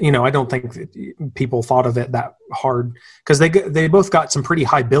 I don't think that people thought of it that hard, because they both got some pretty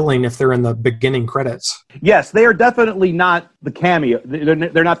high billing if they're in the beginning credits. Yes, they are definitely not the cameo.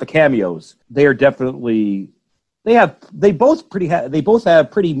 They're not the cameos. They are definitely. They both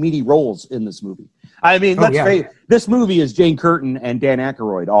have pretty meaty roles in this movie. I mean, let's say this movie is Jane Curtin and Dan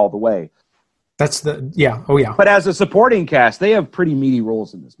Aykroyd all the way. But as a supporting cast, they have pretty meaty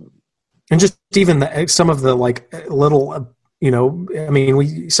roles in this movie. And just even some of the little,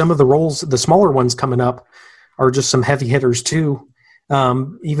 some of the roles, the smaller ones coming up are just some heavy hitters too.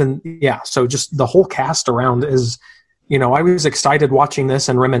 So just the whole cast around is, I was excited watching this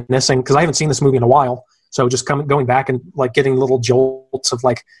and reminiscing, because I haven't seen this movie in a while. So just going back and like getting little jolts of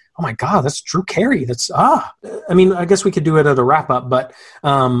like, oh my God, that's Drew Carey. I guess we could do it at a wrap up, but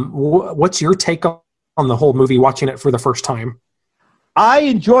what's your take on the whole movie watching it for the first time? I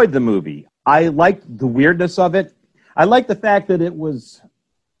enjoyed the movie. I liked the weirdness of it. I liked the fact that it was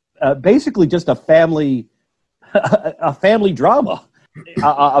basically just a family drama.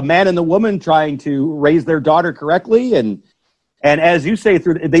 A man and the woman trying to raise their daughter correctly, and as you say,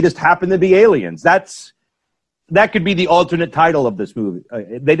 they just happen to be aliens. That could be the alternate title of this movie.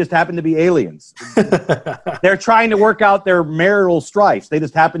 They just happen to be aliens. They're trying to work out their marital strifes. They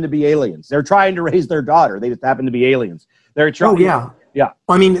just happen to be aliens. They're trying to raise their daughter. They just happen to be aliens. They're trying. Oh yeah. Yeah.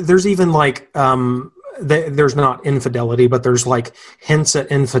 I mean, there's even like there's not infidelity, but there's like hints at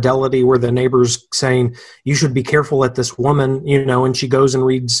infidelity where the neighbor's saying, you should be careful at this woman, and she goes and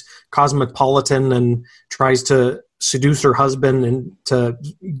reads Cosmopolitan and tries to seduce her husband and to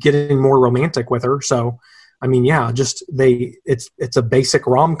getting more romantic with her. So, I mean, it's a basic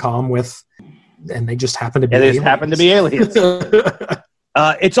rom-com and they just happen to be aliens. Happen to be aliens.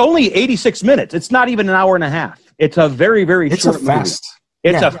 It's only 86 minutes. It's not even an hour and a half. It's a very, very short movie.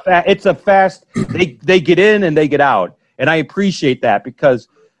 It's a fast. They get in and they get out, and I appreciate that, because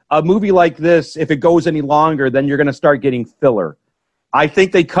a movie like this, if it goes any longer, then you're going to start getting filler. I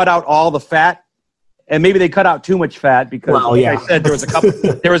think they cut out all the fat, and maybe they cut out too much fat, because I said, there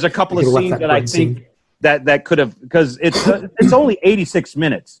was a couple of scenes that I think that could have, because it's only 86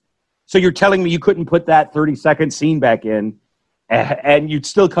 minutes. So you're telling me you couldn't put that 30-second scene back in, and you'd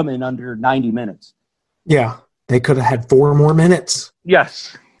still come in under 90 minutes. Yeah. They could have had 4 more minutes.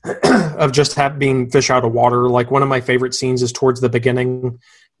 Yes. Of just being fish out of water. Like, one of my favorite scenes is towards the beginning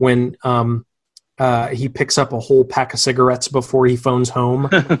when he picks up a whole pack of cigarettes before he phones home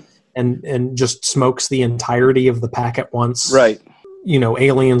and just smokes the entirety of the pack at once. Right.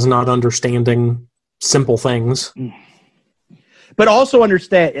 Aliens not understanding simple things. But also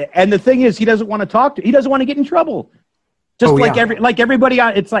understand, and the thing is, he doesn't want to he doesn't want to get in trouble. Just everybody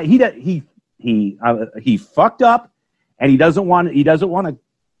on, it's like he fucked up, and he doesn't want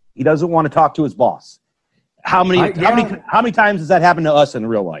to talk to his boss. How many times has that happened to us in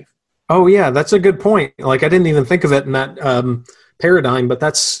real life? Oh yeah, that's a good point. Like, I didn't even think of it in that paradigm, but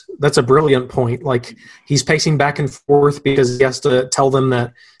that's a brilliant point. Like, he's pacing back and forth because he has to tell them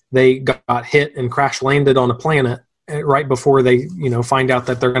that they got hit and crash landed on a planet right before they find out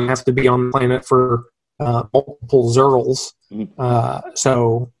that they're going to have to be on the planet for multiple Zerls.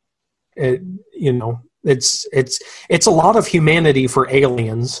 So it's a lot of humanity for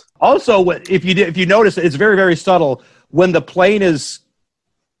aliens. Also, if you notice, it's very, very subtle. When the plane is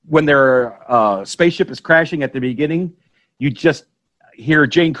when their spaceship is crashing at the beginning, you just hear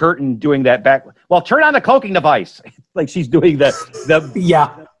Jane Curtin doing that back. Well, turn on the cloaking device, like she's doing the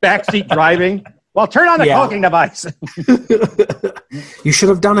backseat driving. Well, turn on the cloaking device. You should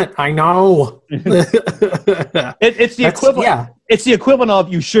have done it. I know. It's the equivalent. Yeah. It's the equivalent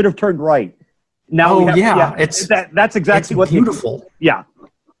of you should have turned right. Now, it's that's exactly what beautiful.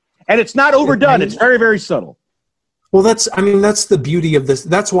 And it's not overdone. It's very, very subtle. Well, that's the beauty of this.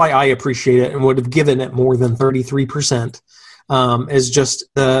 That's why I appreciate it and would have given it more than 33%. Is just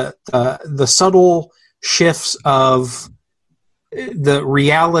the subtle shifts of the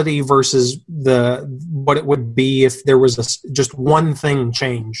reality versus what it would be if there was just one thing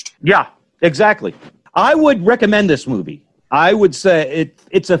changed. Yeah, exactly. I would recommend this movie. I would say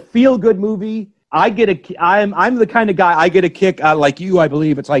it's a feel-good movie. I'm the kind of guy I get a kick out, like you, I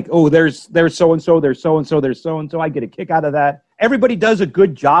believe. It's like, oh, there's so-and-so, there's so-and-so, there's so-and-so. I get a kick out of that. Everybody does a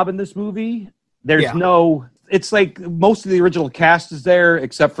good job in this movie. It's like most of the original cast is there,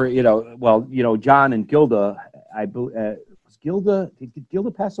 except for, John and Gilda. Did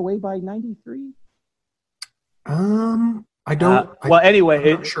Gilda pass away by 93? I don't.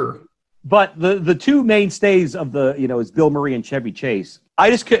 Anyway, I'm not sure. But the two mainstays of is Bill Murray and Chevy Chase. I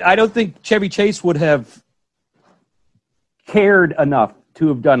don't think Chevy Chase would have cared enough to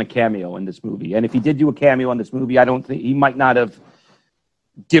have done a cameo in this movie. And if he did do a cameo in this movie, I don't think he might not have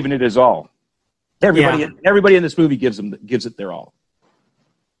given it his all. Everybody in this movie gives it their all.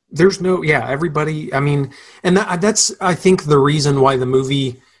 There's everybody. I mean, and that's I think the reason why the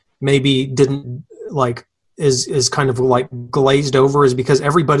movie maybe didn't is kind of like glazed over is because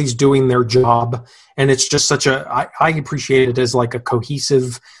everybody's doing their job, and it's just I appreciate it as like a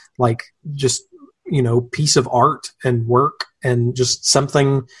cohesive, piece of art and work, and just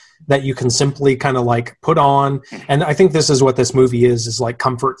something that you can simply kind of like put on. And I think this is what this movie is like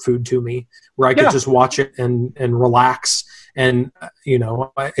comfort food to me, where I could just watch it and relax. And,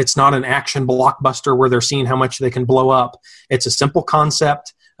 it's not an action blockbuster where they're seeing how much they can blow up. It's a simple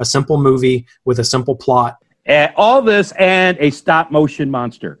concept, a simple movie with a simple plot. All this and a stop motion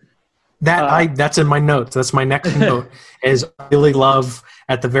monster. That's in my notes. That's my next note is I really love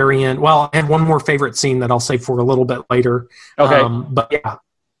at the very end. Well, I had one more favorite scene that I'll save for a little bit later. Okay.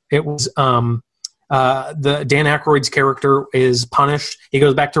 It was the Dan Aykroyd's character is punished. He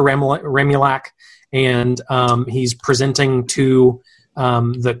goes back to Remulac, and he's presenting to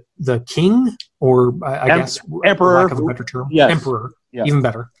the king, or I guess Emperor, for lack of a better term, Emperor, even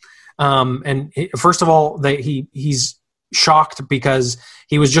better. First of all, he's shocked because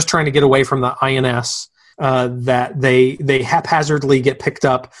he was just trying to get away from the INS. That they haphazardly get picked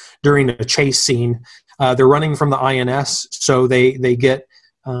up during a chase scene. They're running from the INS, so they get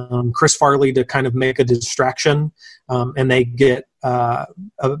Chris Farley to kind of make a distraction, and they get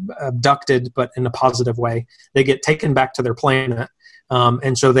abducted, but in a positive way. They get taken back to their planet,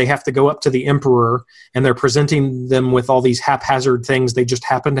 and so they have to go up to the Emperor, and they're presenting them with all these haphazard things they just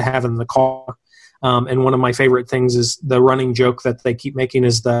happen to have in the car. And one of my favorite things is the running joke that they keep making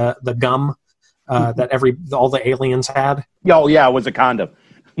is the gum that all the aliens had. Oh yeah, it was a condom.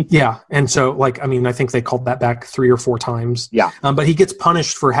 Yeah, and so I think they called that back 3 or 4 times. Yeah, but he gets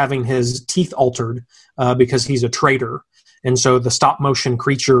punished for having his teeth altered because he's a traitor. And so the stop motion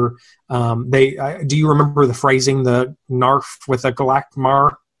creature, do you remember the phrasing, the Narf with a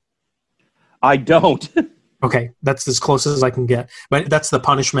Galacmar? I don't. Okay, that's as close as I can get. But that's the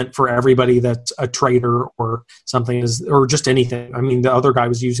punishment for everybody that's a traitor or something, or just anything. I mean, the other guy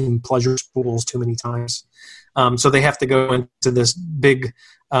was using pleasure spools too many times. So they have to go into this big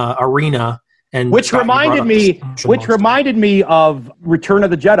arena, and which reminded me of Return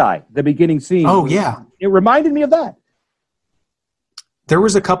of the Jedi, the beginning scene. Oh yeah, it reminded me of that. There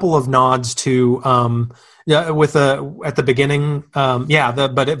was a couple of nods to at the beginning,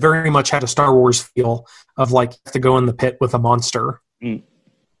 but it very much had a Star Wars feel of like you have to go in the pit with a monster.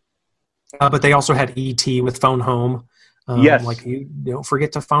 But they also had E.T. with Phone Home. Yes, like you don't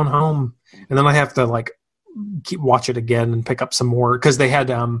forget to phone home, and then I have to watch it again and pick up some more because they had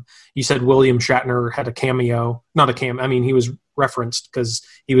you said William Shatner had a cameo, not a cameo. I mean, he was referenced because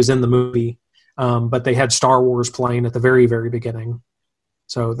he was in the movie, but they had Star Wars playing at the very, very beginning.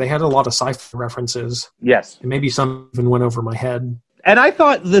 So they had a lot of sci-fi references. Yes. And maybe some even went over my head. And I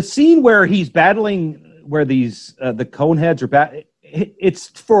thought the scene where he's battling, where these the Coneheads are it's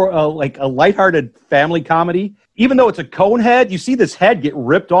for a lighthearted family comedy. Even though it's a Conehead, you see this head get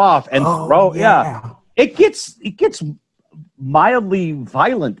ripped off and thrown. Yeah. It gets mildly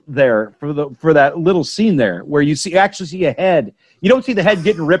violent there for that little scene there where you actually see a head. You don't see the head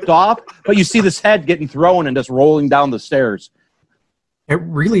getting ripped off, but you see this head getting thrown and just rolling down the stairs. It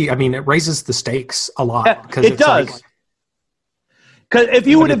really, I mean, it raises the stakes a lot. Because it does. Because if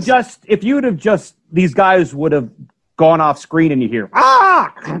you would have just, these guys would have gone off screen and you hear,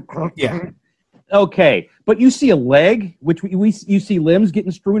 yeah. Okay, but you see a leg, which you see limbs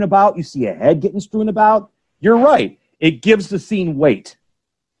getting strewn about, you see a head getting strewn about. You're right. It gives the scene weight.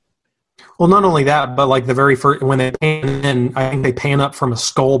 Well, not only that, but like the very first, when they pan in, I think they pan up from a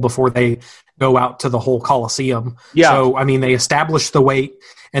skull before they go out to the whole Colosseum. Yeah. So, I mean, they establish the weight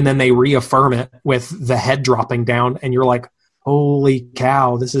and then they reaffirm it with the head dropping down, and you're like, holy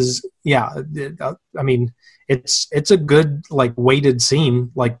cow, this is, I mean, it's a good, like, weighted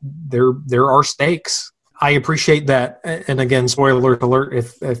scene. Like, there are stakes. I appreciate that. And again, spoiler alert,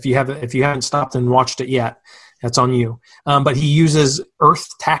 if you haven't stopped and watched it yet, that's on you. But he uses Earth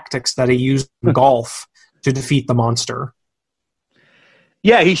tactics that he used in golf to defeat the monster.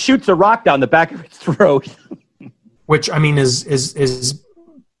 Yeah, he shoots a rock down the back of its throat. Which, I mean, is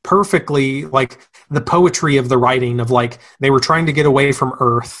perfectly, like, the poetry of the writing of, like, they were trying to get away from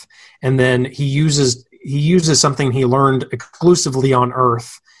Earth, and then he uses something he learned exclusively on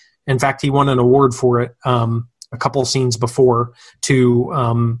Earth. In fact, he won an award for it a couple scenes before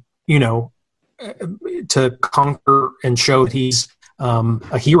to, to conquer and show that he's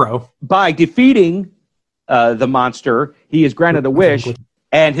a hero. By defeating the monster, he is granted a wish,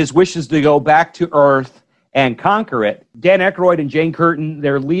 and his wish is to go back to Earth and conquer it. Dan Aykroyd and Jane Curtin,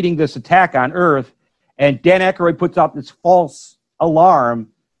 they're leading this attack on Earth, and Dan Aykroyd puts out this false alarm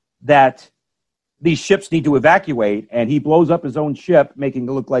that these ships need to evacuate, and he blows up his own ship, making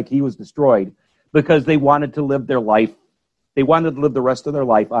it look like he was destroyed, because they wanted to live their life. They wanted to live the rest of their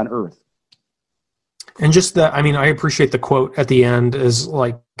life on Earth. And just that, I mean, I appreciate the quote at the end is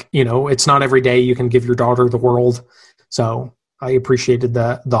like, it's not every day you can give your daughter the world. So I appreciated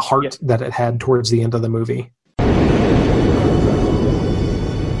the heart that it had towards the end of the movie.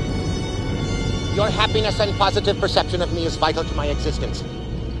 Your happiness and positive perception of me is vital to my existence.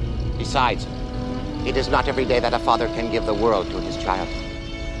 Besides, it is not every day that a father can give the world to his child.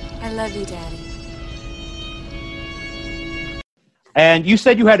 I love you, Daddy. And you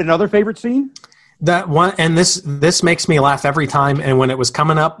said you had another favorite scene? That one, and this makes me laugh every time. And when it was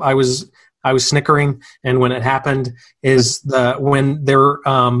coming up, I was snickering. And when it happened, is when they're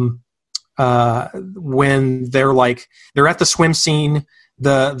at the swim scene.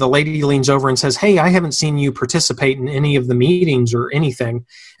 The lady leans over and says, "Hey, I haven't seen you participate in any of the meetings or anything."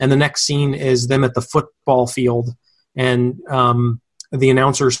 And the next scene is them at the football field, and the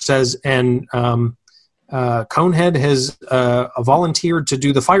announcer says, "And Conehead has volunteered to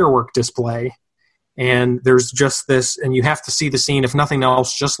do the firework display." And there's just this, and you have to see the scene. If nothing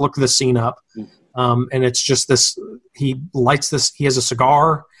else, just look the scene up. And it's just this, he lights this, he has a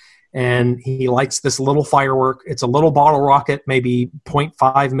cigar, and he lights this little firework. It's a little bottle rocket, maybe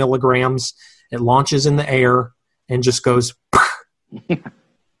 0.5 milligrams. It launches in the air and just goes,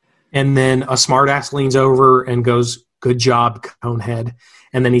 and then a smartass leans over and goes, "Good job, Conehead."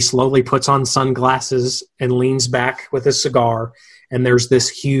 And then he slowly puts on sunglasses and leans back with his cigar. And there's this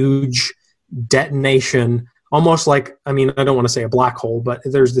huge detonation, almost like, I mean, I don't want to say a black hole, but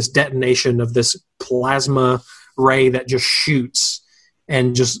there's this detonation of this plasma ray that just shoots,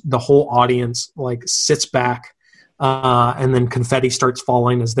 and just the whole audience like sits back, and then confetti starts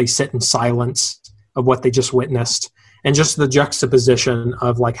falling as they sit in silence of what they just witnessed. And just the juxtaposition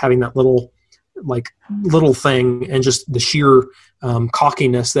of like having that little thing, and just the sheer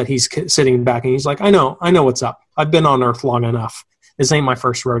cockiness that he's sitting back, and he's like, I know what's up. I've been on Earth long enough. This ain't my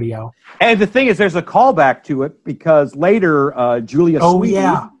first rodeo. And the thing is, there's a callback to it, because later Julia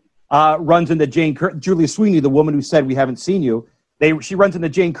Sweeney runs into Jane Curtin. Julia Sweeney, the woman who said, "We haven't seen you," she runs into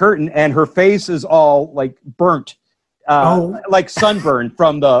Jane Curtin, and her face is all like burnt, like sunburn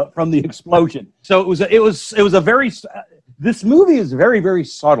from the explosion. So it was a very. This movie is very, very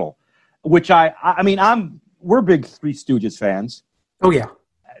subtle, which we're big Three Stooges fans. Oh yeah.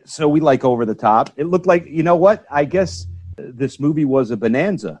 So we like over the top. It looked like, you know what? I guess this movie was a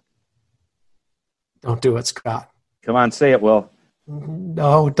bonanza. Don't do it, Scott. Come on, say it, Will.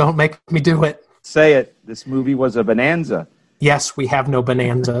 No, don't make me do it. Say it. This movie was a bonanza. Yes, we have no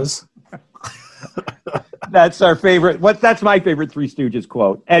bonanzas. That's our favorite. That's my favorite Three Stooges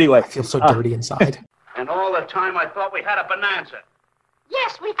quote. Anyway. I feel so dirty inside. And all the time I thought we had a bonanza.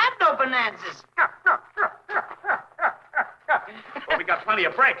 Yes, we have no bonanzas. Well, we got plenty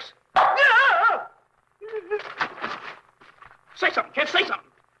of breaks. Say something, kid, say something.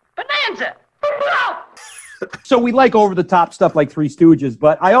 Bonanza. So we like over-the-top stuff like Three Stooges,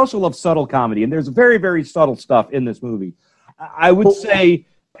 but I also love subtle comedy, and there's very, very subtle stuff in this movie. I would say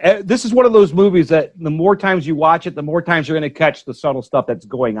This is one of those movies that the more times you watch it, the more times you're going to catch the subtle stuff that's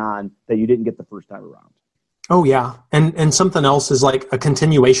going on that you didn't get the first time around. Oh, yeah. And something else is like a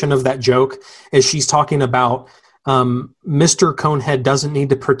continuation of that joke is she's talking about Mr. Conehead doesn't need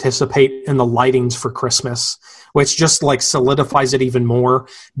to participate in the lightings for Christmas, which just like solidifies it even more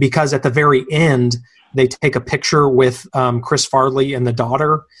because at the very end, they take a picture with Chris Farley and the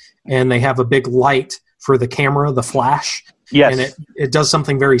daughter, and they have a big light for the camera, the flash. Yes. And it does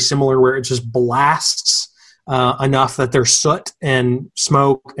something very similar where it just blasts enough that there's soot and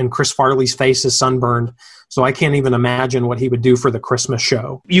smoke, and Chris Farley's face is sunburned. So I can't even imagine what he would do for the Christmas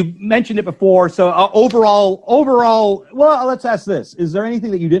show. You mentioned it before. So overall, well, let's ask this. Is there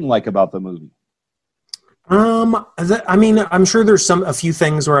anything that you didn't like about the movie? I mean, I'm sure there's a few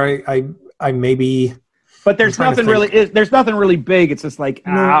things where I maybe... But there's nothing really big. It's just like,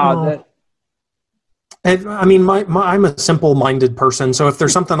 I mean, I'm a simple-minded person, so if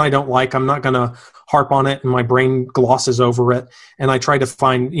there's something I don't like, I'm not going to harp on it, and my brain glosses over it, and I try to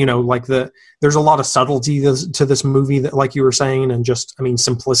find, like there's a lot of subtlety to this movie, that, like you were saying, and just, I mean,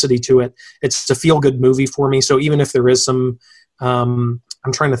 simplicity to it. It's a feel-good movie for me, so even if there is some, I'm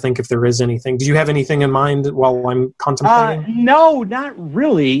trying to think if there is anything. Do you have anything in mind while I'm contemplating? No, not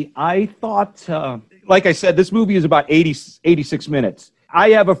really. I thought, like I said, this movie is about 86 minutes. I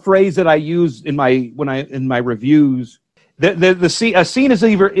have a phrase that I use in my reviews. A scene is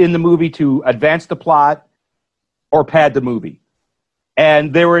either in the movie to advance the plot or pad the movie,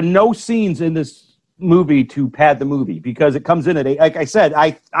 and there were no scenes in this movie to pad the movie because it comes in at like I said.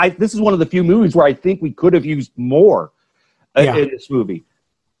 This is one of the few movies where I think we could have used more in this movie.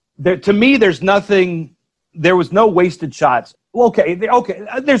 To me, there's nothing. There was no wasted shots. Okay.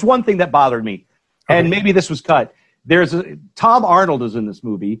 There's one thing that bothered me, and maybe this was cut. Tom Arnold is in this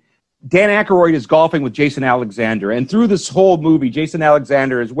movie. Dan Aykroyd is golfing with Jason Alexander. And through this whole movie, Jason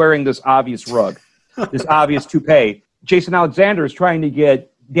Alexander is wearing this obvious rug, this obvious toupee. Jason Alexander is trying to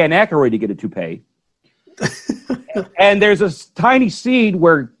get Dan Aykroyd to get a toupee. And there's a tiny scene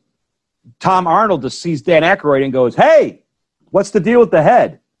where Tom Arnold just sees Dan Aykroyd and goes, "Hey, what's the deal with the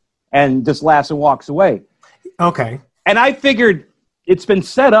head?" And just laughs and walks away. Okay. And I figured it's been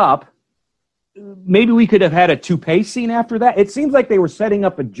set up. Maybe we could have had a toupee scene after that. It seems like they were setting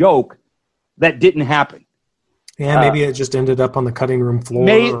up a joke that didn't happen. Yeah, maybe it just ended up on the cutting room floor.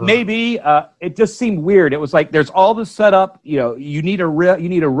 Maybe it just seemed weird. It was like there's all this setup. You need a rug, you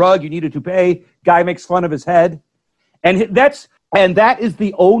need a toupee. Guy makes fun of his head, and that is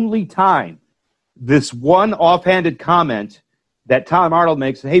the only time this one offhanded comment that Tom Arnold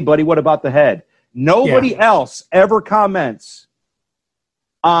makes. Hey, buddy, what about the head? Nobody else ever comments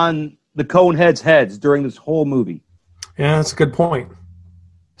on the Coneheads' heads during this whole movie. Yeah, that's a good point.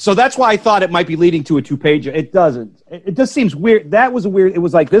 So that's why I thought it might be leading to a two-page. It doesn't. It just seems weird. That was weird. It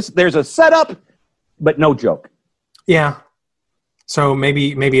was like this. There's a setup, but no joke. Yeah. So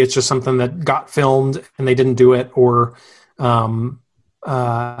maybe it's just something that got filmed and they didn't do it, or So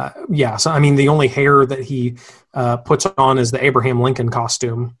I mean, the only hair that he puts on is the Abraham Lincoln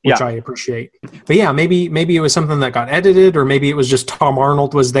costume, which I appreciate. But yeah, maybe it was something that got edited, or maybe it was just Tom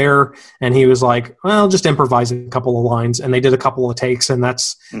Arnold was there and he was like, "Well, just improvise a couple of lines," and they did a couple of takes, and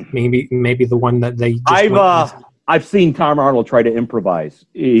that's maybe the one that they. I've seen Tom Arnold try to improvise.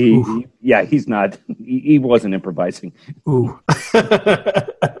 He's not. He wasn't improvising. Ooh.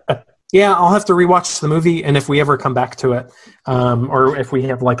 Yeah, I'll have to rewatch the movie, and if we ever come back to it, or if we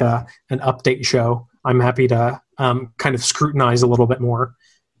have like an update show, I'm happy to kind of scrutinize a little bit more,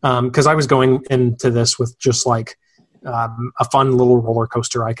 because I was going into this with just like a fun little roller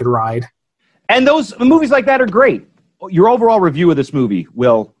coaster I could ride. And those movies like that are great. Your overall review of this movie,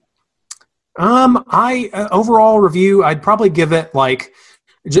 Will? Overall review, I'd probably give it like,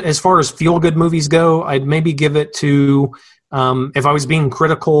 as far as feel good movies go, I'd maybe give it to, if I was being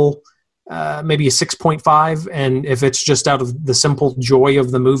critical, maybe a 6.5, and if it's just out of the simple joy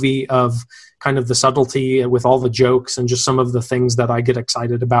of the movie, of kind of the subtlety with all the jokes and just some of the things that I get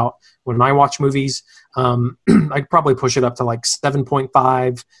excited about when I watch movies, I'd probably push it up to like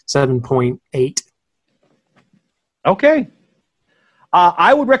 7.5, 7.8. Okay.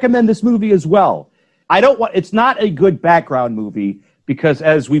 I would recommend this movie as well. It's not a good background movie because,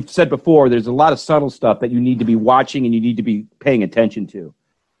 as we've said before, there's a lot of subtle stuff that you need to be watching and you need to be paying attention to.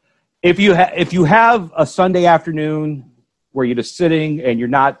 If you have a Sunday afternoon where you're just sitting and you're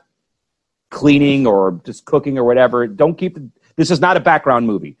not cleaning or just cooking or whatever, this is not a background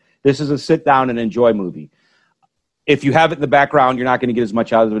movie. This is a sit down and enjoy movie. If you have it in the background, you're not going to get as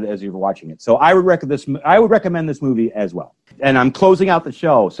much out of it as you're watching it. So I would recommend this movie as well. And I'm closing out the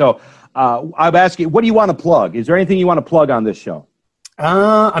show. So I'm asking, what do you want to plug? Is there anything you want to plug on this show?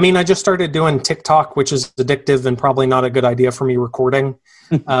 I mean, I just started doing TikTok, which is addictive and probably not a good idea for me recording,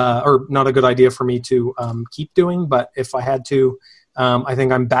 or not a good idea for me to keep doing. But if I had to, I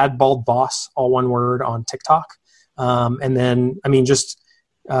think I'm Bad Bald Boss, all one word, on TikTok. And then, I mean, there's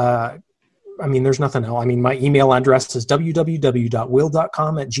nothing else. I mean, my email address is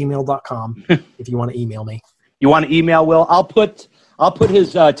www.will.com@gmail.com if you want to email me. You want to email Will? I'll put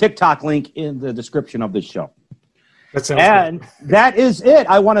his TikTok link in the description of this show. That sounds good. That is it.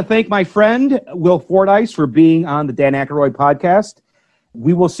 I want to thank my friend Will Fordyce for being on the Dan Aykroyd podcast.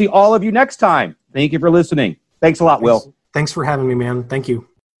 We will see all of you next time. Thank you for listening. Thanks a lot, Will. Thanks for having me, man. Thank you.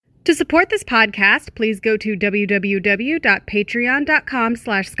 To support this podcast, please go to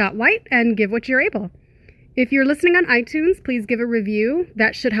www.patreon.com/Scott White and give what you're able. If you're listening on iTunes, please give a review.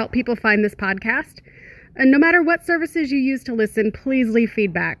 That should help people find this podcast. And no matter what services you use to listen, please leave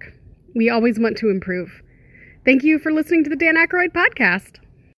feedback. We always want to improve. Thank you for listening to the Dan Aykroyd podcast.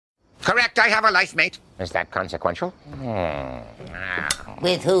 Correct, I have a life mate. Is that consequential?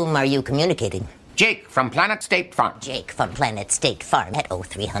 With whom are you communicating? Jake from Planet State Farm. Jake from Planet State Farm at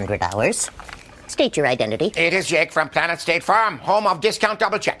 0300 hours. State your identity. It is Jake from Planet State Farm, home of Discount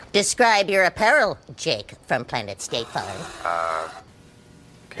Double Check. Describe your apparel, Jake from Planet State Farm.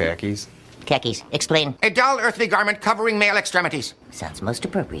 Khakis. Khakis. Explain. A dull earthly garment covering male extremities. Sounds most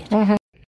appropriate.